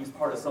want to be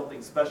part of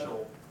something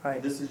special.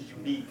 Right. This is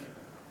unique.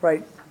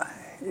 Right.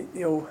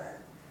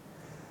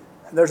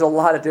 There's a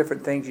lot of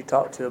different things you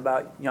talk to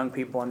about young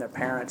people and their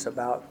parents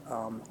about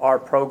our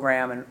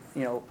program, and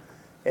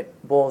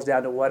it boils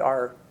down to what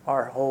our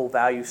whole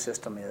value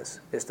system is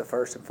the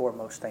first and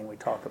foremost thing we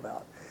talk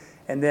about.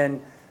 And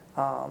then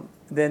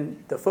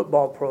the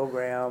football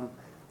program,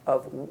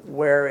 of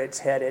where it's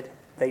headed,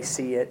 they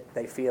see it,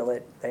 they feel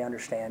it, they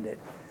understand it,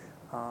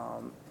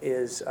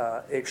 is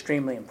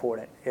extremely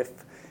important.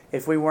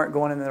 If we weren't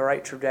going in the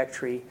right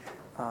trajectory,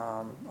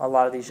 a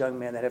lot of these young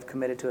men that have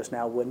committed to us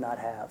now would not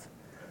have.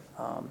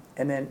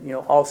 And then,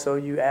 also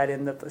you add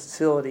in the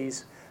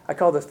facilities. I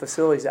call the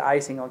facilities the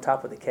icing on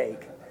top of the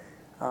cake.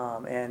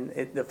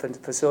 The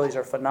facilities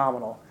are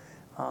phenomenal.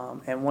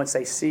 And once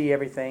they see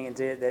everything and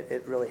did that,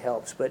 it really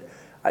helps. But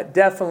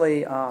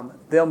definitely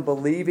them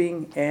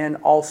believing and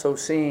also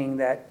seeing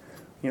that,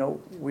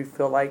 we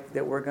feel like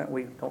that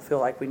we don't feel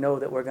like we know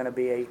that we're going to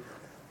be a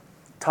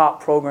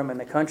top program in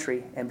the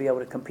country and be able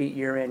to compete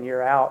year in,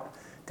 year out,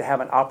 to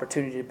have an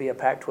opportunity to be a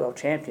Pac-12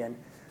 champion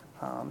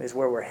is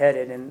where we're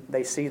headed, and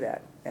they see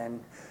that.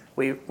 And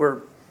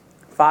we're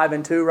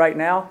 5-2 right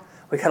now.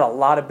 We got a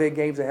lot of big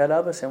games ahead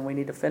of us, and we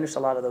need to finish a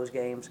lot of those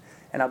games,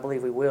 and I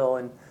believe we will,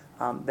 and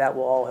that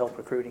will all help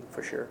recruiting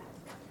for sure.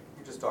 Can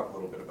you just talk a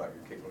little bit about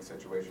your kicking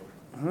situation?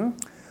 Mm-hmm.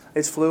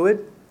 It's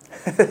fluid.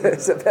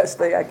 It's the best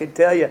thing I can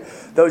tell you.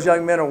 Those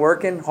young men are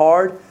working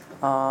hard.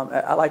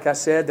 Like I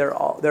said,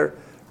 they're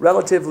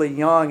relatively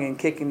young in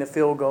kicking the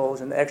field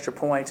goals and the extra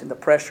points and the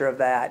pressure of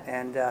that.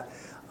 And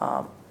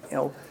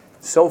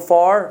so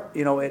far,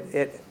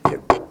 it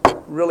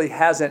really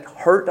hasn't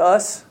hurt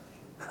us.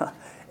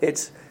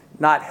 It's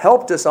not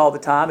helped us all the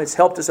time. It's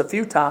helped us a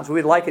few times.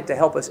 We'd like it to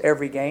help us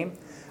every game.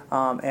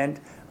 And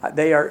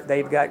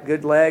they've got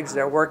good legs.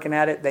 They're working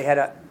at it. They had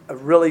a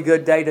really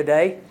good day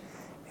today.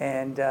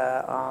 And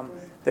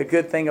the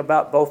good thing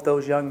about both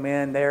those young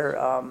men, they're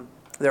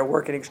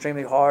working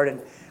extremely hard,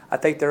 and I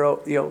think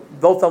both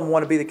of them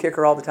want to be the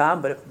kicker all the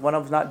time. But if one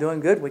of them's not doing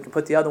good, we can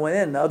put the other one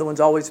in. The other one's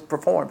always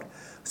performed,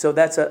 so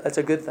that's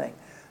a good thing.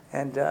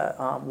 And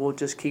we'll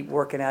just keep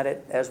working at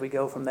it as we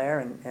go from there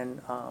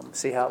and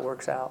see how it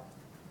works out.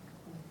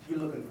 You're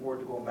looking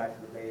forward to going back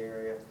to the Bay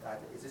Area.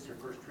 Is this your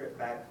first trip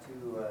back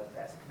to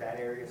that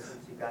area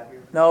since you got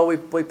here? No, we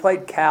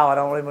played Cal. I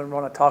don't even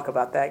want to talk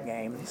about that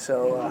game.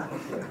 So,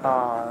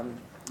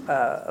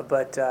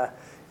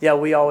 yeah,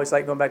 we always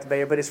like going back to Bay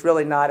Area, but it's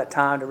really not a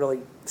time to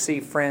really see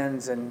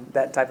friends and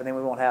that type of thing.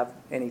 We won't have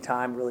any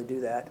time to really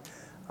do that.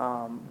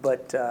 I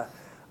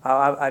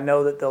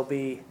know that there'll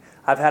be.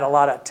 I've had a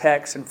lot of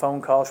texts and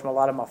phone calls from a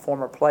lot of my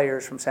former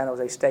players from San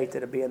Jose State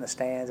that'll be in the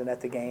stands and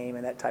at the game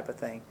and that type of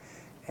thing.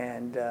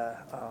 And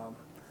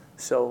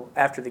so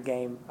after the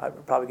game, I'll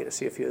probably get to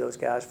see a few of those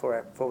guys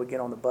before we get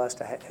on the bus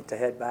to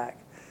head back.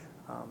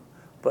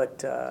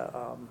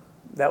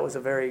 That was a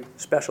very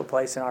special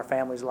place in our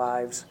family's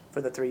lives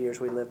for the 3 years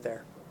we lived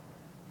there.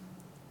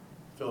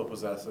 Philip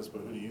was asked this,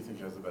 but who do you think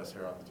has the best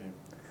hair on the team?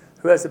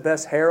 Who has the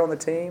best hair on the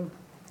team?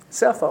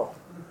 Cepho.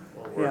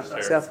 Worst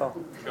hair. Cepho.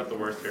 Who's got the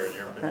worst hair in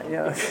your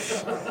opinion?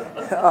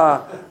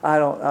 I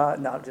don't.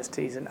 No, I'm just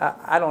teasing.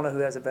 I don't know who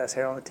has the best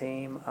hair on the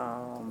team.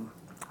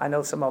 I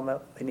know some of them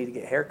they need to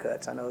get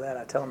haircuts. I know that.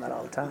 I tell them that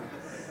all the time.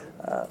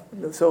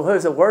 So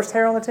who's the worst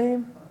hair on the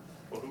team?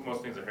 Well, who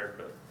most needs a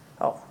haircut?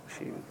 Oh,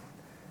 shoot.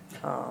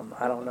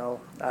 I don't know.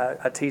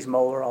 I tease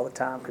Moeller all the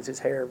time because his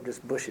hair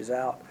just bushes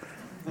out.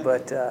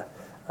 But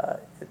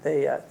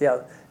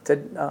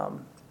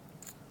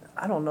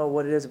I don't know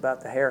what it is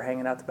about the hair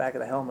hanging out the back of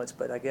the helmets,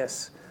 but I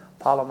guess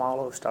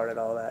Palomalo started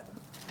all that,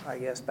 I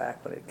guess,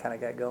 back when it kind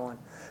of got going.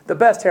 The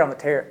best hair on the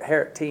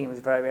hair team, is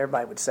probably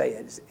everybody would say,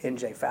 is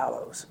N.J.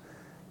 Fallows.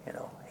 You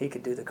know, he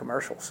could do the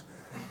commercials.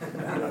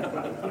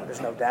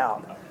 There's no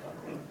doubt.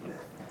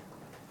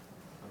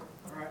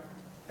 All right.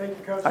 Thank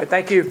you, Coach. All right,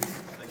 thank you.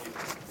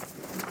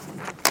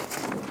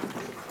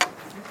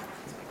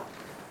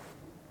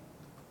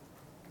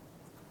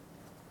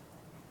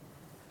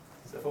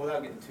 So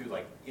without getting too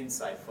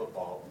inside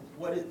football,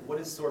 what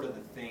is sort of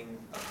the thing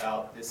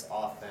about this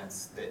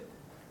offense that,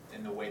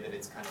 in the way that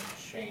it's kind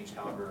of changed,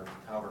 however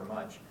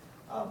much,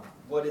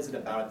 what is it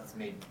about it that's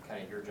made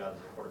kind of your job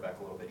as a quarterback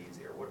a little bit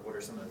easier? What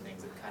are some of the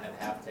things that kind of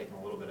have taken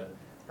a little bit of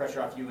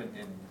pressure off you and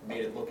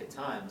made it look at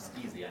times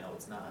easy? I know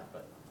it's not,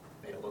 but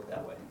made it look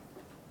that way.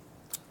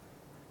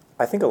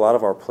 I think a lot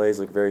of our plays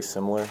look very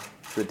similar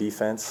to the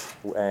defense,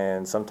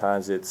 and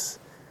sometimes it's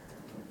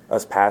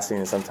us passing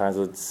and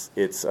sometimes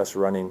it's us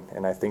running,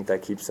 and I think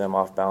that keeps them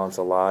off balance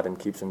a lot and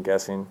keeps them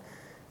guessing.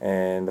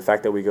 And the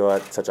fact that we go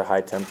at such a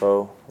high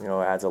tempo,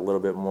 adds a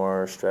little bit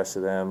more stress to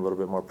them, a little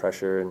bit more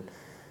pressure. And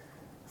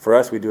for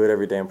us, we do it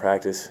every day in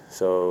practice,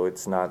 so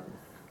it's not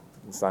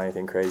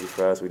anything crazy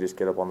for us. We just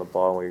get up on the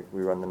ball and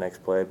we run the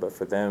next play. But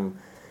for them,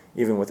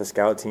 even with a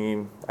scout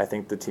team, I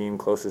think the team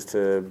closest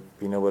to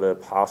being able to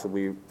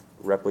possibly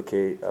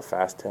replicate a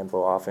fast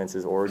tempo offense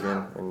is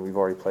Oregon, and we've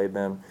already played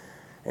them,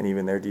 and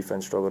even their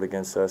defense struggled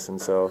against us. And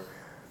so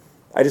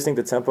I just think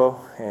the tempo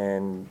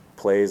and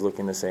plays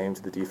looking the same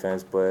to the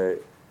defense, but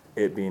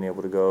it being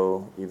able to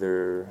go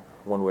either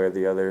one way or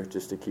the other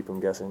just to keep them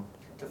guessing.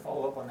 To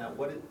follow up on that,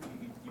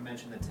 you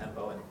mentioned the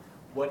tempo, and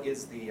what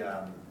is the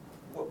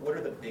what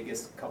are the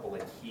biggest couple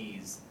of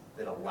keys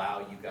that allow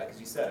you guys, because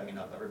you said,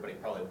 everybody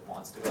probably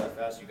wants to go that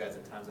fast, you guys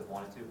at times have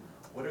wanted to.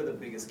 What are the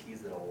biggest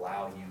keys that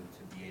allow you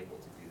to be able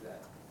to do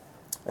that?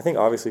 I think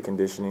obviously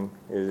conditioning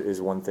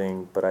is one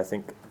thing, but I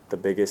think the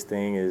biggest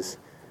thing is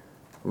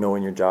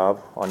knowing your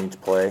job on each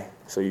play,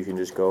 so you can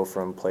just go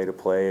from play to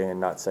play and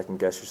not second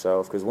guess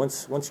yourself. Because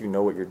once you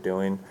know what you're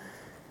doing,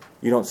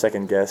 you don't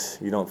second guess,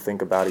 you don't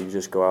think about it, you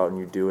just go out and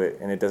you do it.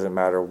 And it doesn't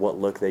matter what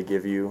look they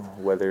give you,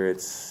 whether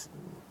it's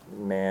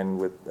man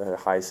with a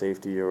high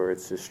safety or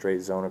it's just straight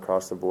zone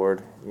across the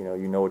board.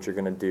 You know what you're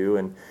going to do,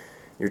 and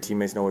your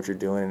teammates know what you're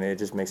doing, and it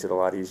just makes it a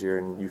lot easier,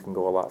 and you can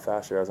go a lot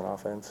faster as an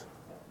offense.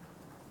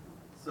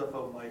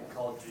 Cepho Mike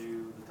called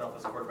you the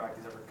toughest quarterback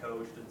he's ever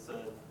coached and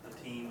said the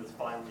team has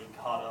finally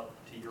caught up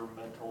to your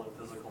mental and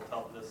physical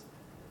toughness.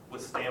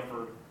 With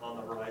Stanford on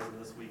the horizon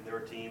this week, they're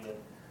a team that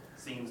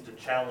seems to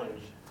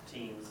challenge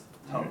teams'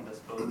 toughness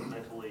both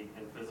mentally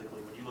and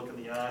physically. When you look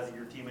in the eyes of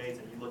your teammates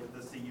and you look at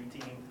this CU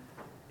team,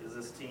 is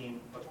this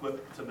team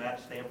equipped to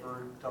match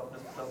Stanford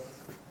toughness?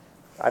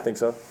 I think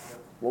so.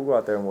 We'll go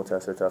out there and we'll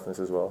test their toughness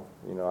as well.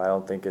 I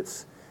don't think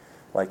it's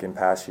like in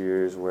past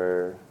years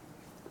where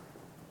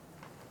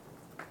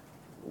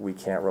we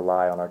can't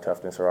rely on our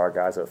toughness or our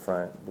guys up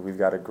front. We've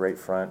got a great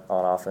front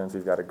on offense.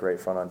 We've got a great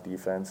front on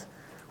defense.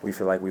 We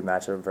feel like we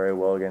match up very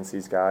well against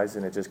these guys,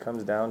 and it just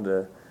comes down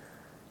to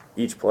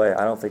each play.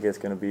 I don't think it's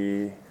going to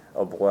be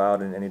a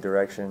blowout in any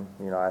direction.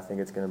 I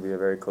think it's going to be a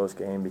very close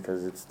game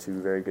because it's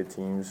two very good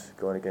teams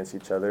going against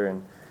each other,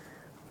 and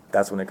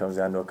that's when it comes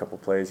down to a couple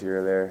plays here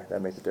or there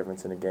that make the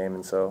difference in a game.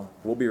 And so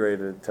we'll be ready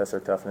to test their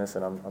toughness,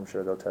 and I'm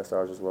sure they'll test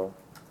ours as well.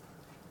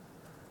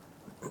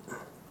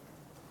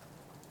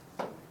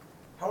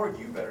 How How are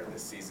you better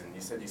this season?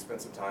 You said you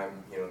spent some time,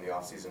 in the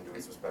offseason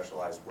doing some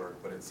specialized work,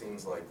 but it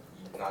seems like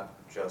not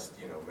just,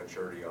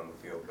 maturity on the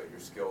field, but your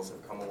skills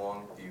have come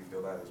along. Do you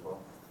feel that as well?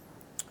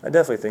 I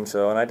definitely think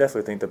so, and I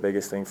definitely think the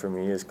biggest thing for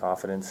me is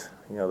confidence.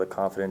 The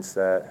confidence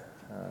that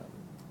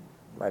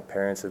my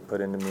parents have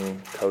put into me,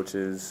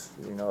 coaches,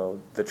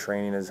 the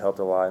training has helped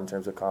a lot in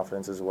terms of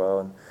confidence as well,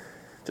 and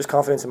just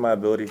confidence in my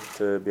ability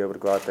to be able to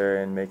go out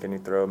there and make any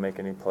throw, make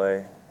any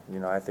play.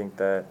 I think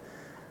that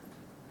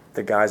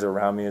the guys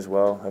around me as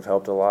well have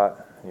helped a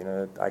lot.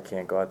 I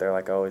can't go out there,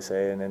 like I always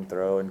say, and then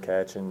throw and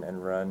catch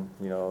and run.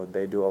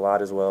 They do a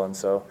lot as well, and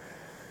so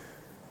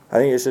I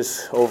think it's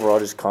just overall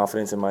just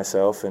confidence in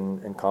myself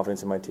and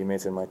confidence in my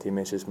teammates, and my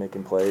teammates just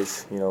making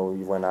plays,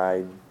 when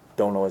I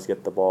don't always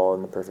get the ball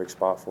in the perfect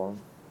spot for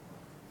them.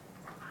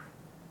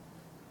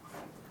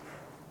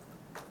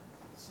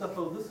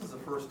 Stefo, this is the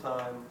first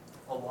time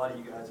a lot of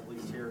you guys, at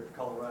least here in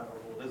Colorado,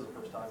 well, it is the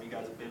first time you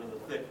guys have been in the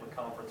thick of a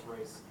conference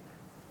race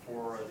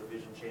for a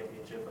division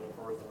championship and a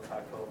berth in the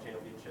Pac-12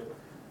 championship.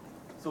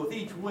 So with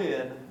each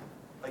win,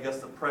 I guess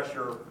the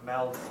pressure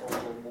mounts a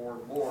little more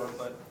and more,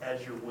 but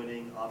as you're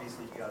winning,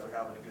 obviously you guys are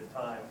having a good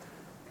time.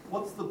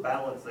 What's the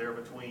balance there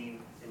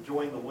between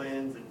enjoying the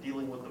wins and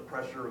dealing with the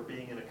pressure of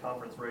being in a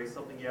conference race,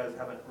 something you guys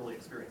haven't really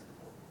experienced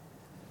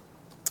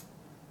before?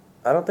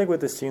 I don't think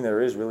with this team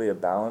there is really a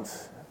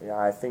balance.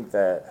 I think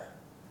that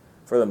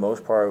for the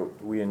most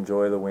part we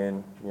enjoy the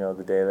win,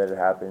 the day that it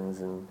happens,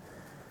 and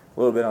a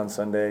little bit on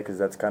Sunday because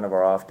that's kind of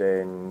our off day,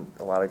 and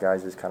a lot of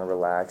guys just kind of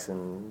relax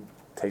and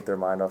take their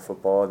mind off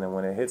football. And then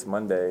when it hits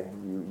Monday,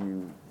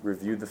 you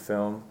review the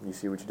film, you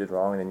see what you did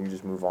wrong, and then you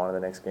just move on to the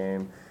next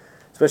game.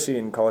 Especially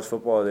in college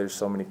football, there's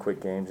so many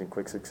quick games and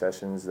quick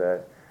successions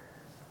that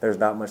there's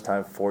not much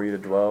time for you to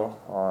dwell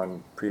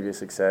on previous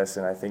success.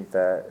 And I think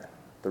that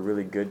the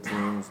really good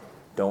teams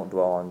don't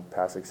dwell on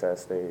past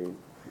success. They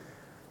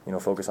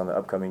focus on the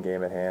upcoming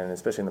game at hand, and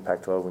especially in the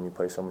Pac-12 when you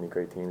play so many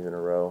great teams in a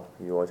row.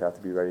 You always have to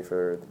be ready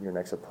for your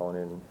next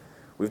opponent. And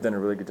we've done a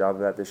really good job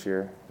of that this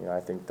year. I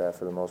think that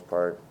for the most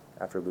part,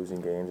 after losing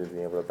games and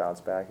being able to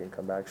bounce back and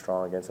come back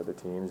strong against other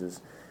teams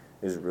is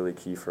really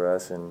key for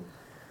us, and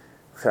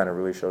kind of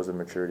really shows the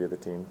maturity of the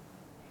team.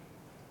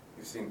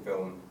 You've seen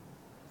film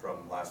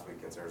from last week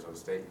against Arizona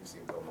State. You've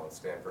seen film on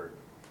Stanford.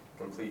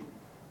 Complete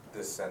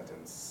this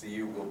sentence.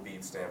 CU will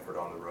beat Stanford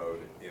on the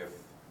road if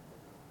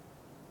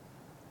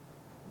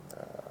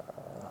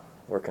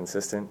we're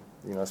consistent,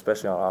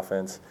 especially on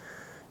offense.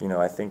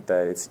 I think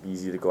that it's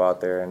easy to go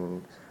out there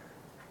and,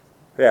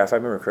 if I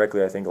remember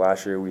correctly, I think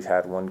last year we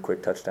had one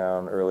quick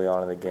touchdown early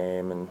on in the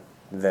game, and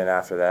then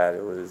after that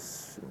it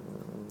was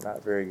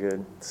not very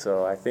good.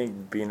 So I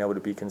think being able to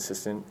be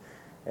consistent,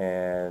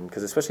 and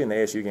because especially in the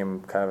ASU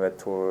game, kind of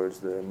towards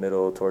the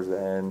middle, towards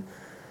the end,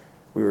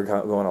 we were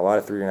going a lot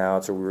of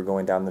 3-and-outs, or we were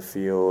going down the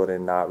field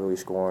and not really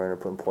scoring or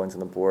putting points on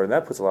the board, and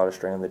that puts a lot of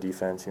strain on the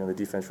defense. The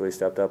defense really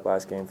stepped up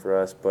last game for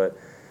us, but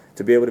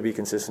to be able to be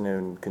consistent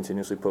and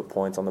continuously put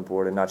points on the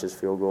board and not just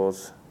field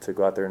goals, to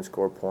go out there and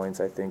score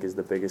points, I think is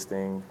the biggest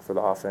thing for the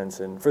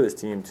offense and for this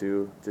team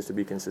too, just to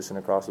be consistent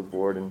across the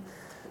board and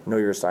know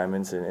your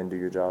assignments and do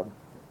your job.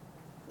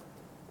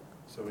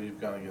 So you've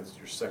gone against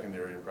your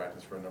secondary in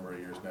practice for a number of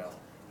years now.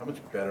 How much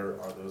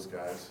better are those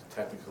guys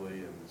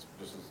technically and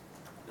just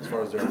as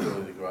far as their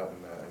ability to go out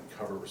and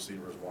cover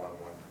receivers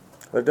one-on-one?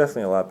 They're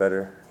definitely a lot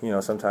better.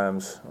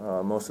 Sometimes,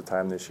 most of the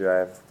time this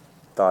year, I've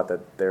thought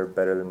that they're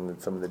better than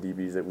some of the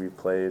DBs that we've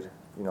played,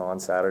 on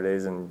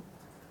Saturdays, and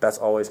that's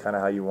always kind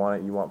of how you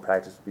want it. You want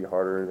practice to be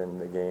harder than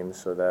the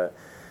games so that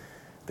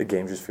the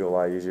games just feel a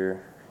lot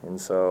easier. And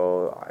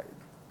so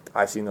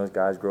I've seen those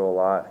guys grow a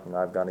lot.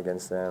 I've gone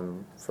against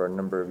them for a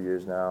number of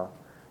years now.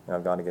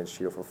 I've gone against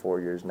Shield for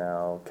 4 years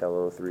now,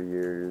 Kello 3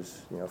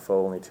 years,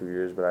 Foe only 2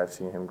 years, but I've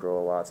seen him grow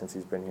a lot since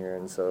he's been here.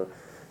 And so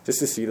just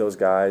to see those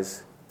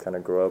guys kind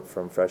of grow up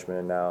from freshmen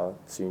and now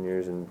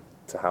seniors and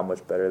to how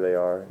much better they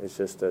are, it's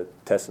just a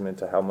testament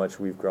to how much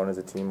we've grown as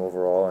a team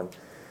overall and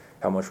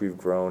how much we've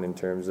grown in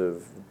terms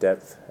of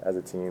depth as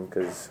a team,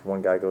 because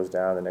one guy goes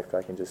down, the next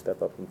guy can just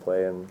step up and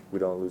play, and we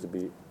don't lose a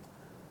beat.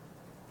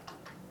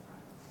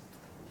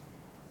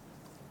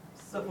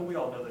 Stefan, we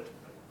all know that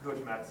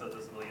Coach Mack said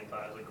this a million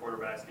times, like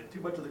quarterbacks get too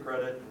much of the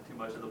credit and too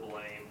much of the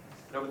blame.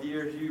 And over the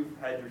years, you've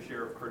had your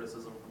share of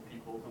criticism from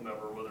people,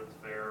 whomever, whether it's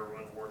fair or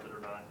unwarranted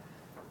or not.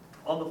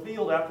 On the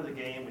field after the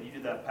game, when you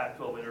did that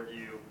Pac-12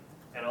 interview,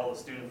 and all the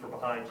students were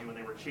behind you and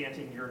they were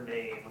chanting your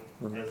name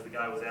as the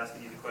guy was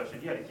asking you the question,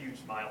 you had a huge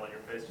smile on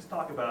your face. Just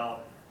talk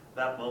about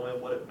that moment,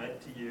 what it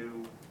meant to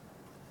you.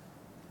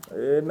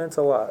 It meant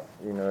a lot.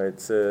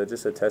 It's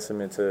just a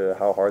testament to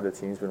how hard the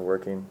team's been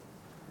working.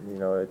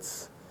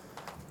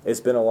 It's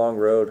been a long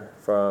road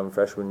from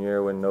freshman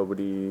year when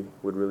nobody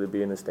would really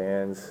be in the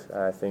stands.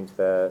 I think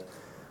that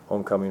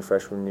homecoming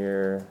freshman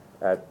year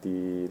at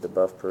the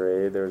Buff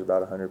Parade, there was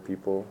about 100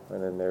 people,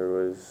 and then there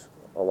was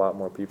a lot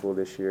more people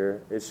this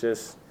year. It's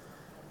just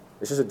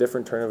a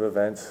different turn of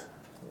events,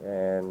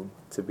 and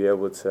to be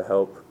able to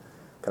help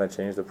kind of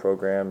change the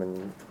program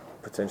and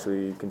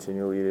potentially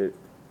continue to lead it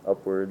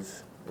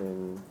upwards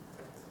in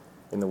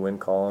in the win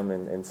column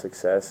and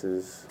success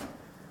is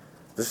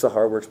just the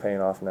hard work's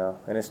paying off now.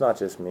 And it's not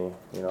just me.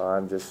 You know,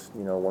 I'm just,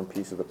 you know, one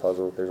piece of the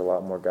puzzle. There's a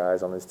lot more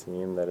guys on this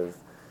team that have,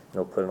 you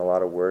know, put in a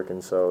lot of work.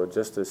 And so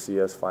just to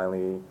see us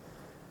finally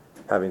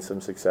having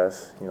some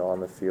success, you know, on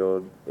the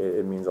field,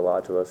 it means a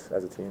lot to us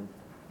as a team.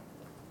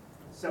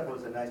 Simple,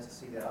 is it nice to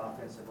see that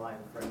offensive line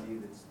in front of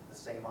you that's the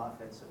same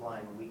offensive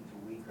line week to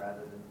week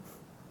rather than,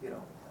 you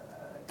know,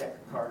 a deck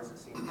of cards that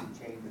seems to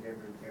change it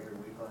every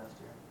week last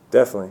year?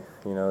 Definitely.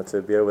 You know,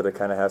 to be able to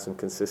kind of have some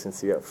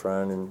consistency up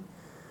front and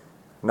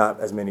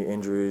not as many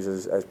injuries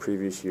as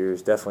previous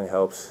years definitely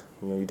helps.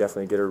 You know, you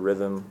definitely get a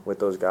rhythm with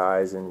those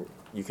guys and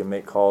you can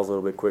make calls a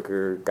little bit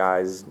quicker.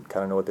 Guys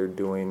kind of know what they're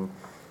doing.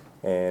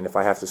 And if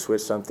I have to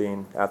switch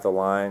something at the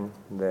line,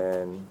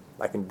 then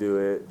I can do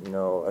it, you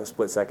know, a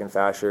split second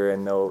faster,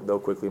 and they'll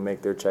quickly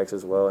make their checks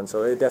as well. And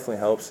so it definitely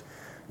helps.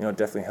 You know, it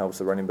definitely helps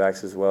the running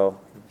backs as well,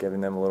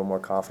 giving them a little more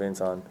confidence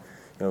on,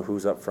 you know,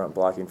 who's up front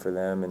blocking for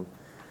them. And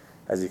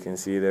as you can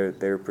see,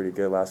 they were pretty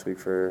good last week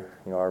for,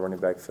 you know, our running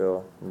back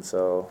Phil. And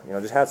so, you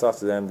know, just hats off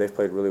to them. They've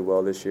played really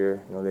well this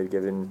year. You know, they've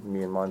given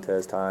me and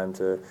Montez time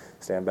to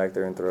stand back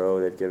there and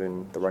throw. They've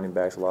given the running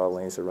backs a lot of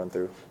lanes to run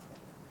through.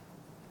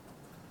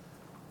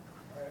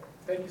 All right.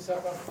 Thank you,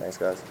 Sapa. Thanks,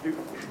 guys.